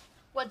Charlie,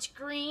 what's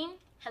green,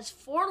 has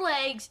 4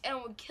 legs,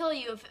 and would kill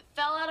you if it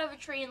fell out of a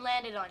tree and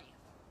landed on you?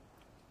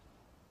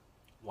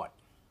 What?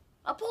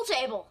 A pool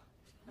table.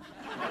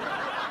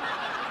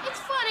 It's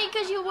funny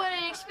because you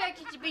wouldn't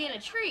expect it to be in a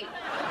tree.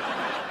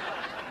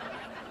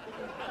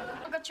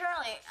 Uncle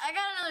Charlie, I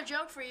got another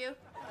joke for you.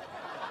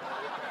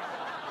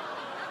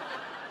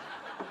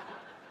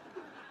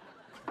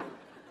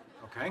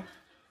 Okay.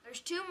 There's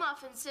 2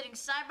 muffins sitting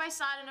side by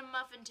side in a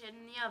muffin tin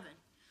in the oven.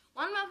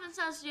 One muffin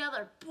says to the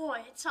other,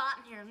 "Boy, it's hot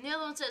in here." And the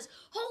other one says,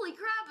 "Holy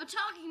crap, a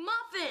talking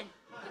muffin!"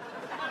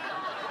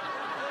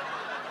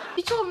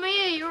 You told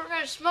Mia you weren't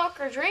going to smoke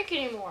or drink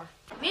anymore.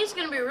 Mia's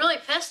going to be really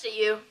pissed at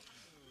you.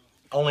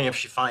 Only if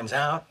she finds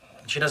out.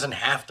 She doesn't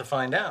have to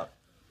find out.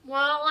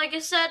 Well, like I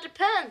said, it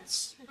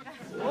depends.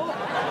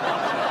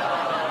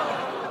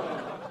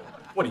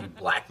 What, are you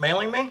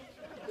blackmailing me?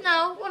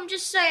 No, I'm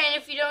just saying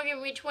if you don't give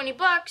me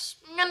 $20,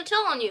 I'm going to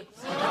tell on you.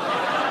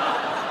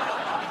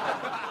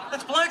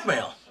 That's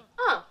blackmail.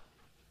 Oh.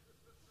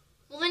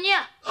 Well, then,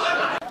 yeah.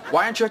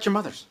 Why aren't you at your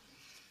mother's?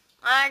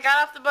 I got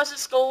off the bus at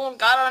school and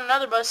got on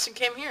another bus and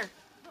came here.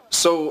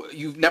 So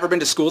you've never been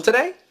to school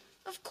today?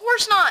 Of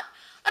course not.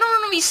 I don't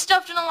want to be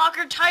stuffed in a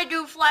locker, tied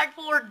to a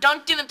flagpole, or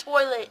dunked in a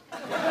toilet.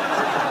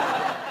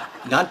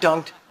 Not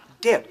dunked,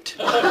 dipped.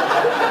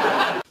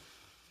 I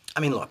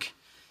mean, look,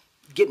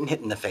 getting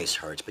hit in the face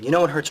hurts, but you know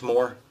what hurts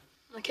more?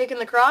 A kick in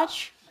the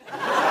crotch?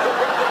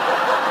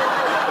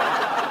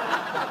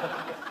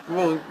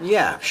 Well,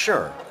 yeah,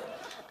 sure.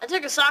 I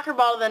took a soccer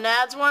ball to the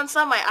nads once.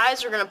 Thought my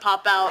eyes were going to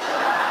pop out.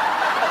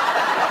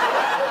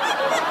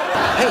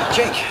 Hey,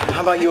 Jake,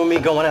 how about you and me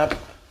going out?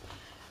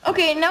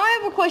 Okay, now I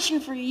have a question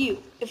for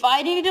you. If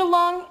I needed a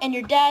lung and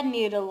your dad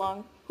needed a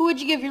lung, who would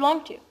you give your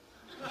lung to?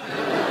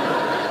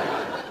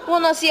 Well,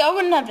 now, see, I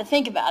wouldn't have to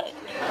think about it.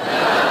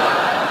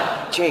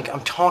 Jake,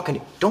 I'm talking to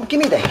you. Don't give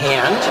me the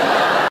hand.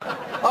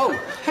 Oh,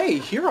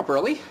 hey, you're up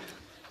early.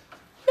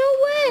 No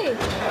way.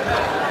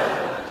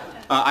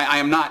 I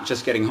am not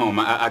just getting home.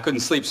 I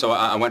couldn't sleep, so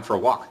I went for a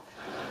walk.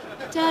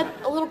 Dad,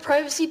 a little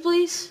privacy,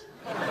 please.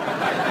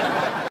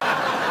 Hi,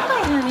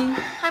 honey.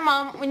 Hi,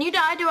 Mom. When you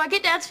die, do I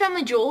get Dad's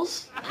family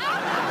jewels?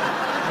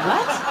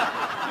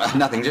 What?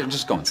 Nothing,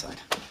 just go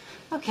inside.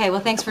 Okay, well,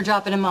 thanks for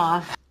dropping him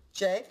off.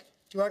 Jake,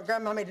 do you want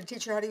Grandmommy to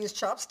teach you how to use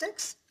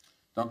chopsticks?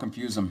 Don't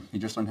confuse him. He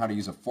just learned how to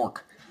use a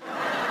fork.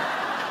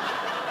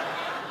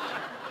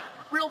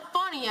 Real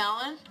funny,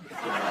 Alan.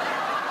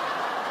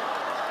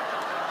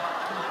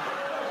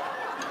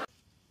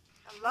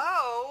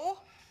 Hello?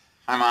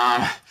 Hi,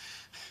 Mom.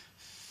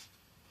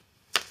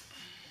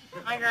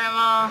 Hi,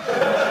 Grandma.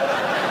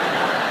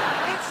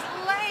 It's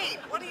late.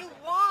 What do you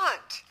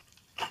want?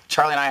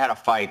 Charlie and I had a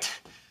fight.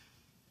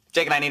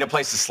 Jake and I need a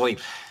place to sleep.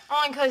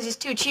 Only because he's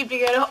too cheap to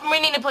get home. We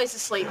need a place to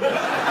sleep.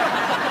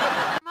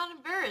 I'm not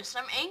embarrassed.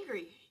 I'm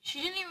angry.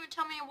 She didn't even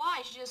tell me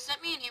why. She just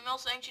sent me an email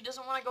saying she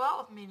doesn't want to go out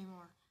with me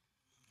anymore.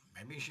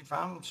 Maybe she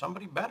found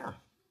somebody better.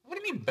 What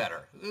do you mean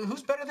better?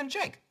 Who's better than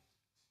Jake?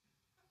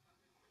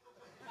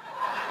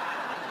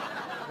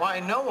 Why,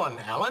 no one,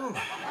 Alan.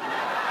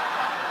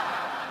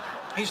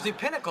 He's the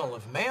pinnacle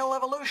of male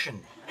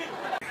evolution.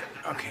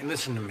 Okay,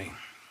 listen to me.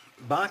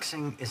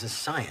 Boxing is a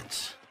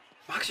science.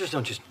 Boxers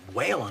don't just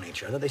wail on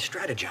each other. They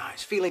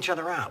strategize, feel each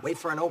other out, wait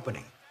for an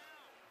opening.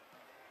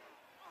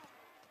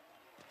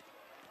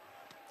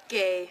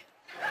 Gay.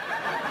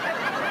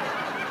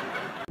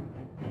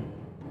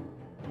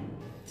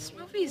 This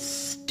movie's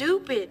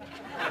stupid.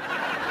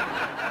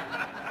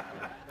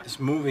 This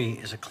movie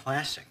is a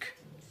classic.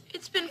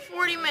 It's been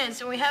 40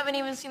 minutes and we haven't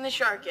even seen the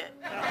shark yet.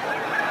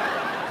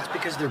 That's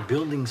because they're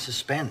building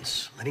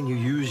suspense, letting you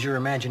use your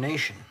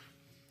imagination.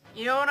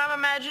 You know what I'm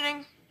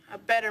imagining? A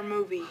better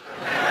movie.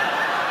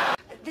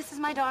 This is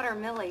my daughter,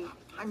 Millie.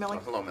 Hi, Millie.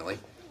 Oh, hello, Millie.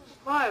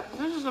 What?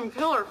 This is some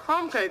killer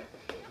crumb cake.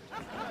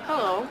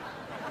 Hello.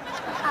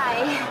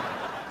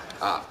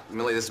 Hi.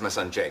 Millie, this is my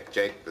son, Jake.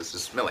 Jake, this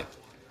is Millie.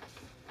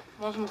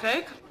 Want some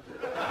cake?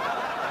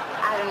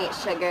 I don't eat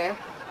sugar.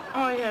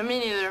 Oh, yeah, me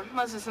neither.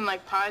 Unless it's in,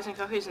 like, pies and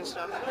cookies and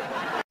stuff.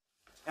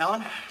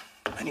 Alan,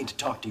 I need to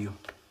talk to you.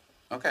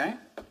 Okay.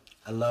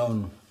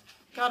 Alone.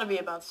 Gotta be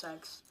about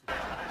sex.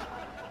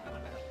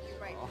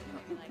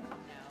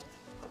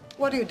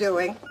 What are you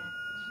doing?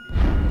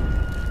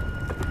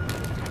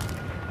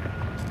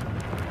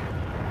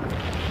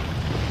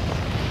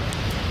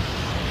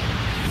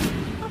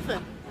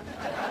 Nothing.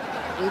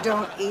 We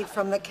don't eat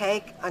from the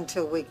cake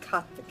until we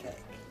cut the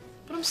cake.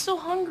 But I'm still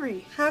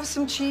hungry. Have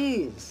some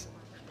cheese.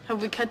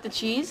 Have we cut the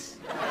cheese?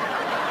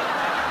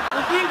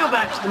 I can't go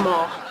back to the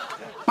mall.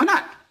 Why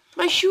not?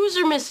 My shoes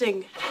are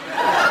missing.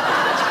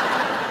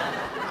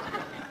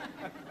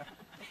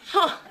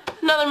 Huh.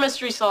 Another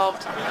mystery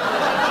solved.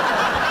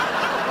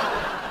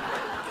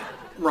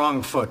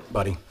 Wrong foot,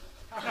 buddy.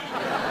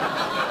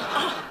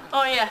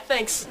 Oh, yeah. yeah,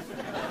 thanks.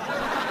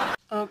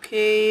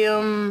 Okay,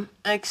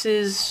 x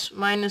is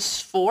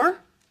 -4.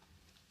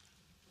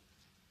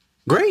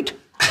 Great.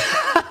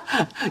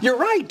 You're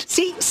right.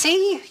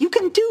 See, you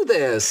can do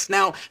this.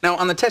 Now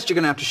on the test, you're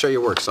going to have to show your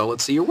work. So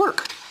let's see your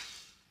work.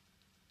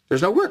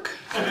 There's no work.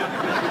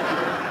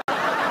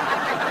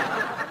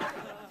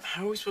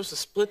 How are we supposed to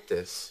split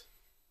this?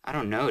 I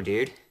don't know,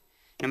 dude.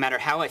 No matter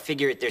how I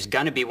figure it, there's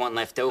gonna be one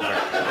left over.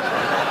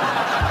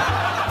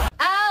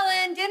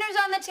 Alan, dinner's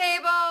on the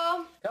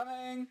table.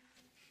 Coming.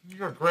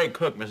 You're a great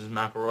cook, Mrs.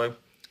 McElroy.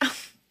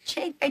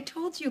 Jake, I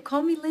told you,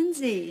 call me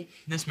Lindsay.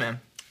 Yes,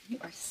 ma'am. You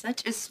are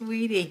such a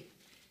sweetie.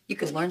 You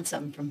could learn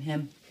something from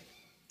him.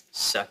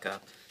 Suck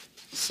up.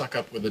 Suck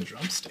up with a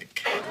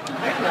drumstick.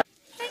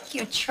 Thank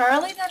you,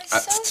 Charlie. That is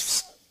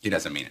so... He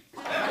doesn't mean it.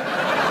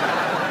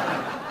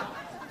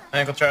 Hey,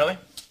 Uncle Charlie?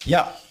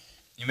 Yeah.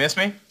 You miss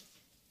me?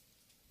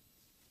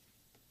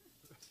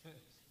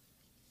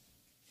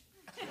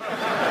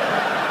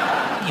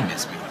 You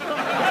miss me.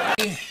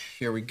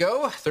 Here we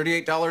go.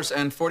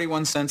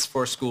 $38.41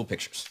 for school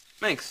pictures.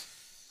 Thanks.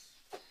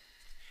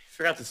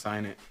 Forgot to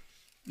sign it.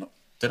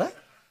 Did I?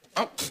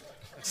 Oh,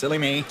 silly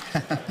me.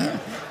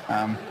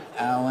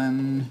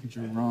 Alan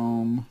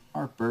Jerome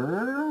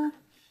Harper,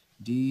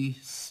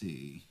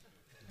 D.C.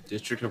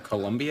 District of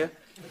Columbia?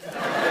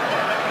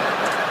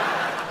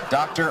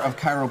 Doctor of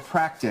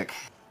Chiropractic.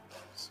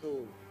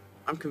 So,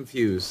 I'm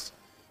confused.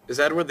 Is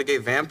Edward the gay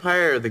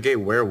vampire or the gay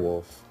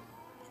werewolf?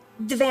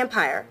 The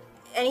vampire.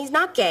 And he's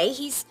not gay,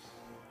 he's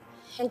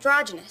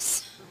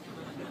androgynous.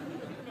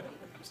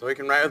 So he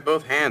can write with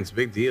both hands.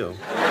 Big deal.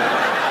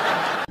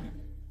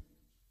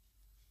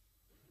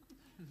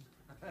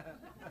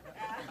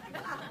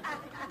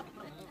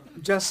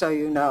 Just so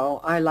you know,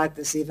 I like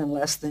this even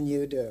less than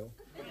you do.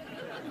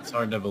 It's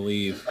hard to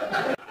believe.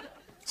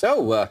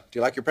 So, do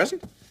you like your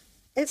present?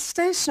 It's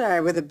stationery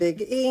with a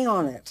big E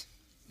on it.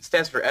 It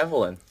stands for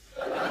Evelyn.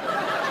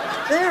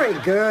 Very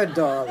good,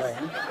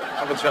 darling.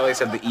 Uncle Charlie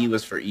said the E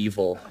was for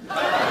evil.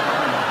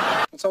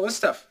 What's all this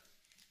stuff?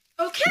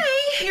 Okay,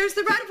 here's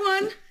the red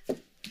one.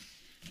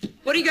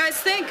 What do you guys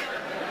think?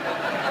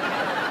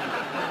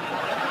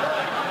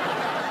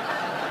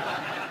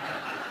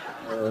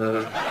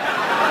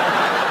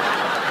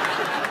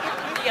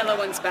 The yellow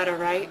one's better,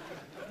 right?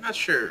 I'm not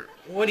sure.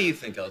 What do you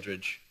think,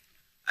 Eldridge?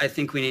 I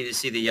think we need to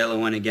see the yellow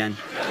one again.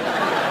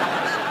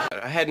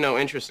 I had no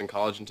interest in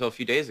college until a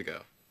few days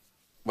ago.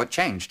 What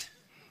changed?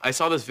 I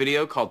saw this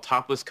video called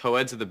Topless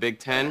Co-eds of the Big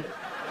Ten,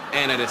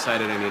 and I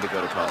decided I need to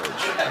go to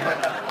college.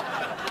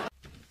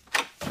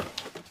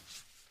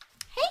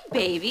 Hey,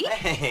 baby.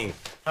 Hey,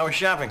 how was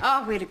shopping?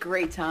 Oh, we had a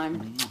great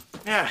time.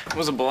 Yeah, it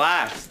was a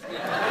blast.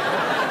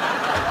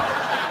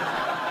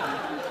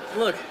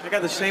 Look, I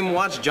got the same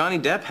watch Johnny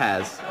Depp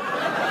has.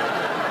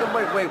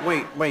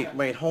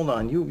 Wait, hold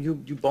on.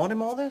 You bought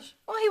him all this?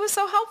 Well, he was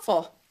so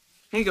helpful.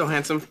 Here you go,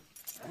 handsome.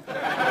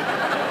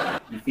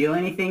 You feel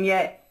anything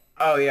yet?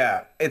 Oh,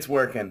 yeah, it's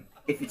working.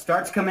 If it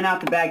starts coming out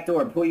the back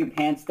door, pull your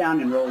pants down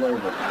and roll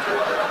over.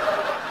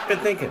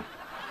 Good thinking.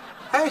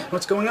 Hey,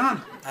 what's going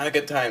on? I had a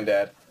good time,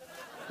 Dad.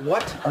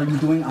 What are you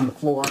doing on the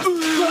floor?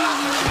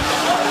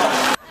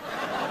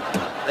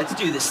 Let's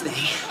do this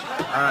thing.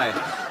 All right.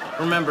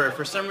 Remember, if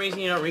for some reason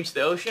you don't reach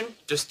the ocean,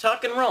 just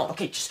tuck and roll.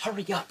 Okay, just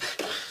hurry up.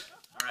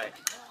 All right.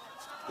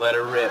 Let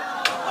her rip.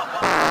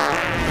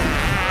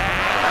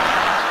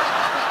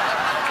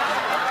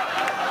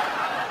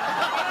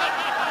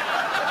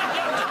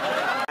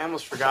 I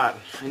almost forgot.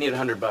 I need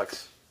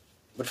 $100.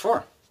 What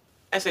for?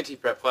 SAT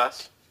prep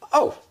class.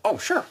 Oh,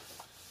 sure.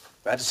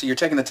 Glad to see you're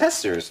taking the test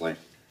seriously.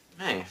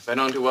 Hey, if I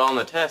don't do well on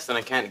the test, then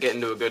I can't get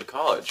into a good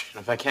college.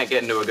 And if I can't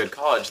get into a good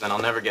college, then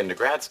I'll never get into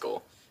grad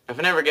school. And if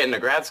I never get into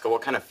grad school,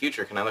 what kind of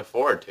future can I look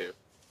forward to?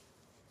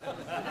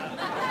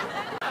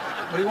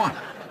 What do you want?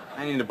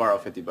 I need to borrow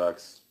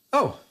 $50.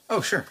 Oh,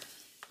 sure.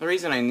 The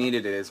reason I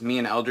needed it is me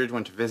and Eldridge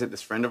went to visit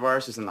this friend of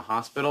ours who's in the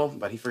hospital,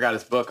 but he forgot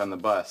his book on the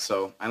bus.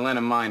 So I lent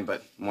him mine,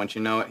 but once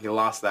you know it, he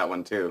lost that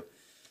one too.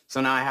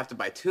 So now I have to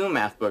buy 2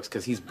 math books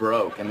because he's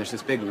broke, and there's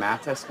this big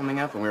math test coming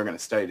up, and we were going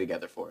to study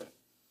together for it.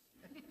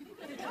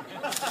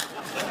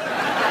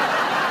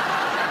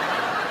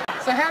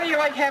 So how do you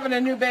like having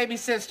a new baby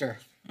sister?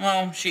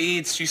 Well, she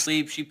eats, she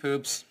sleeps, she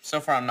poops.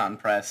 So far, I'm not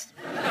impressed.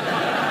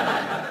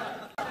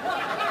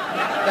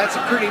 That's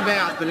a pretty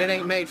mouth, but it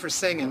ain't made for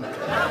singing.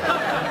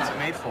 What's it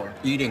made for?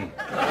 Eating.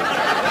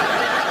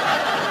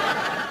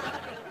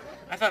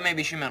 I thought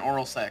maybe she meant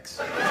oral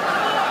sex.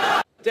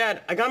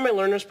 Dad, I got my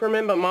learner's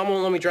permit, but Mom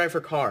won't let me drive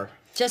her car.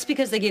 Just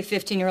because they give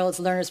 15-year-olds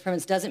learner's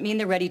permits doesn't mean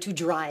they're ready to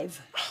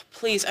drive. Oh,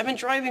 please, I've been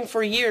driving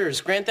for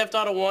years. Grand Theft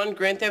Auto 1,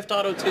 Grand Theft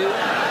Auto 2.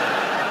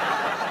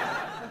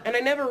 And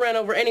I never ran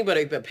over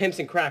anybody but pimps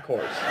and crack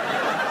whores.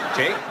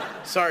 Jake?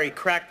 Sorry,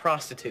 crack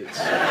prostitutes.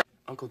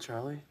 Uncle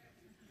Charlie?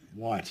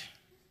 What?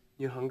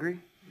 You hungry?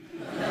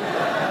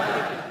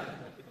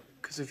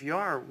 Because if you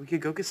are, we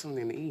could go get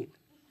something to eat.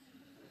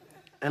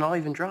 And I'll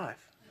even drive.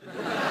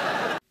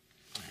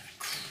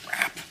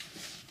 Crap.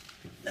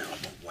 Now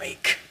I'm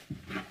awake.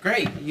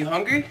 Great. You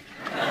hungry?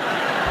 What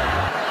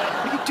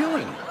are you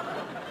doing?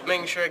 Making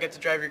making sure I get to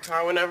drive your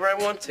car whenever I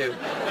want to.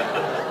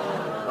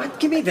 What?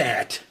 Give me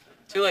that.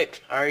 Too late.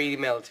 I already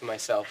emailed it to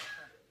myself.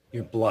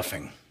 You're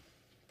bluffing.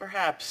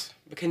 Perhaps.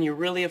 But can you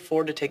really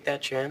afford to take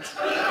that chance?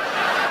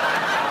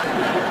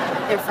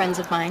 They're friends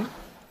of mine.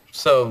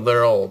 So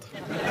they're old.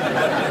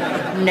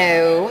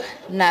 No,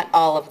 not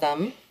all of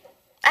them.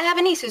 I have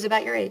a niece who's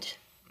about your age.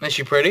 Is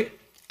she pretty?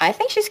 I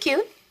think she's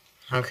cute.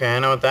 Okay, I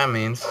know what that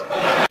means.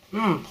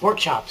 Pork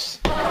chops.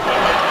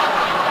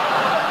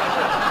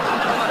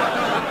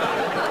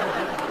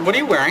 What are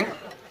you wearing?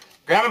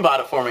 Grandma bought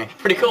it for me.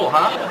 Pretty cool,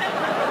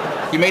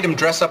 huh? You made him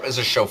dress up as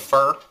a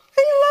chauffeur?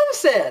 He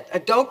loves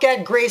it. Don't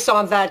get grease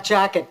on that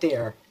jacket,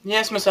 dear.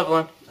 Yes, Miss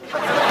Evelyn.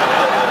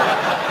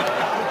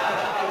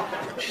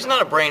 She's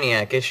not a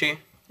brainiac, is she?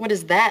 What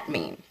does that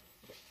mean?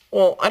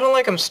 Well, I don't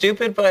like him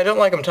stupid, but I don't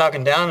like him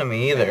talking down to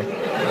me either.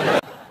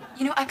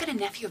 You know, I've got a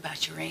nephew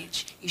about your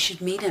age. You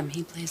should meet him.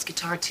 He plays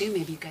guitar too.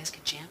 Maybe you guys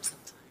could jam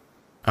sometime.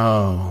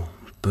 Oh,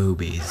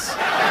 boobies.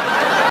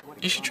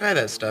 You should try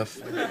that stuff.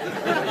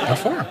 What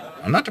for?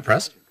 I'm not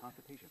depressed.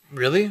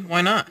 Really? Why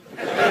not?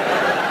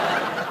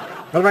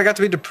 What have I got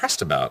to be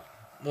depressed about?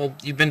 Well,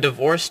 you've been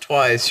divorced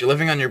twice, you're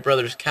living on your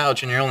brother's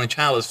couch, and your only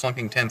child is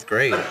flunking 10th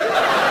grade.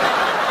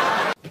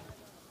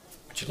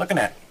 What you looking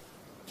at?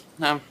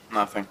 No,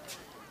 nothing.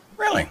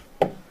 Really?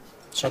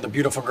 So the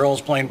beautiful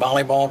girls playing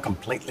volleyball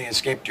completely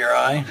escaped your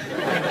eye?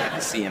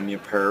 See him, you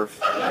perv.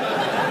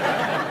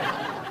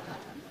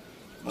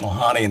 Little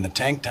hottie in the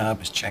tank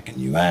top is checking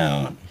you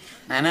out.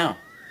 I know.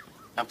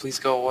 Now please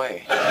go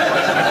away.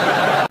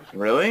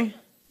 Really?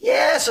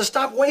 Yeah, so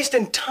stop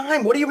wasting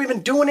time. What are you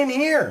even doing in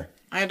here?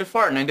 I had to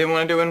fart and I didn't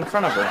want to do it in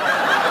front of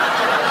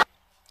her.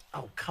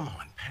 Oh, come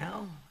on,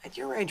 pal. At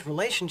your age,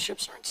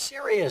 relationships aren't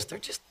serious. They're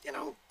just,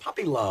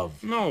 puppy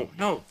love. No,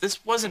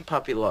 this wasn't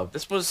puppy love.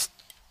 This was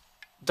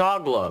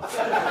dog love.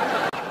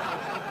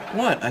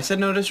 What? I said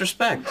no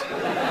disrespect.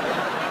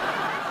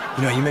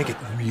 You make it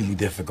really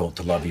difficult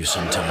to love you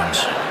sometimes.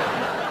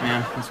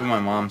 Yeah, that's what my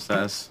mom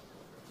says.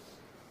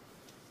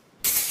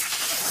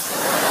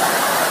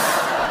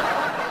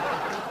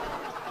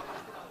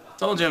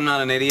 Told you I'm not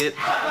an idiot.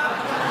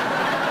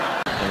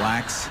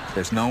 Relax.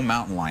 There's no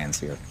mountain lions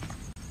here.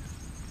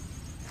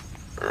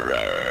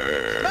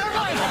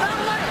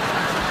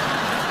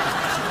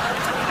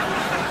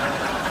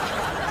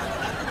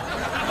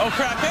 Oh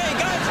crap, hey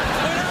guys,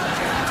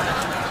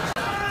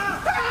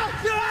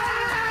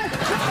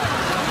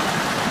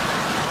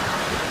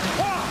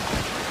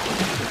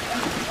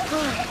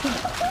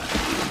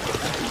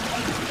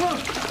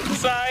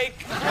 Psych!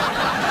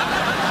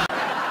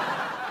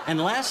 And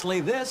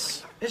lastly,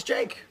 this is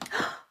Jake.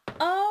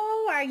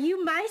 Oh, are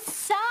you my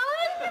son?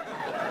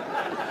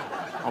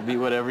 I'll be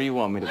whatever you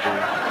want me to be.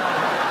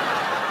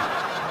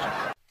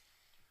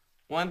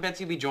 Will Aunt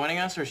Betsy be joining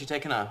us, or is she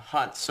taking a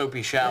hot,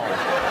 soapy shower?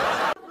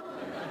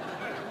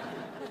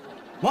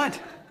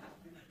 What?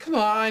 Come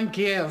on,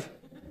 give.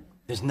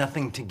 There's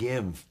nothing to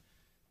give.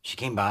 She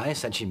came by,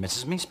 said she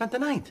misses me, spent the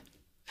night.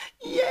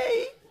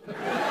 Yay!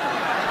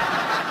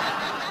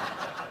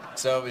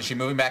 So, is she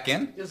moving back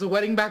in? Is the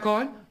wedding back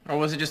on? Or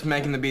was it just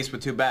making the beast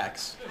with two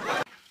backs?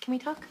 Can we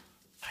talk?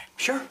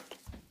 Sure.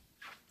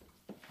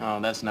 Oh,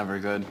 that's never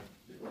good.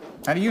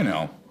 How do you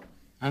know?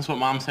 That's what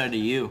Mom said to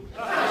you.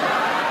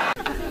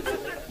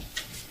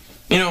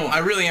 I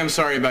really am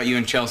sorry about you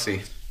and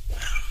Chelsea.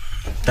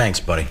 Thanks,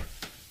 buddy.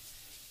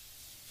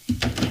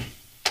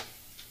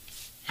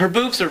 Her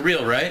boobs are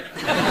real, right?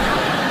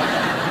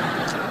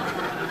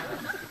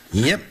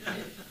 Yep.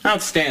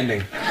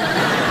 Outstanding.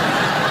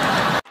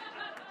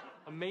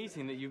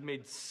 Amazing that you've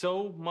made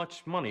so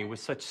much money with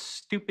such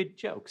stupid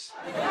jokes.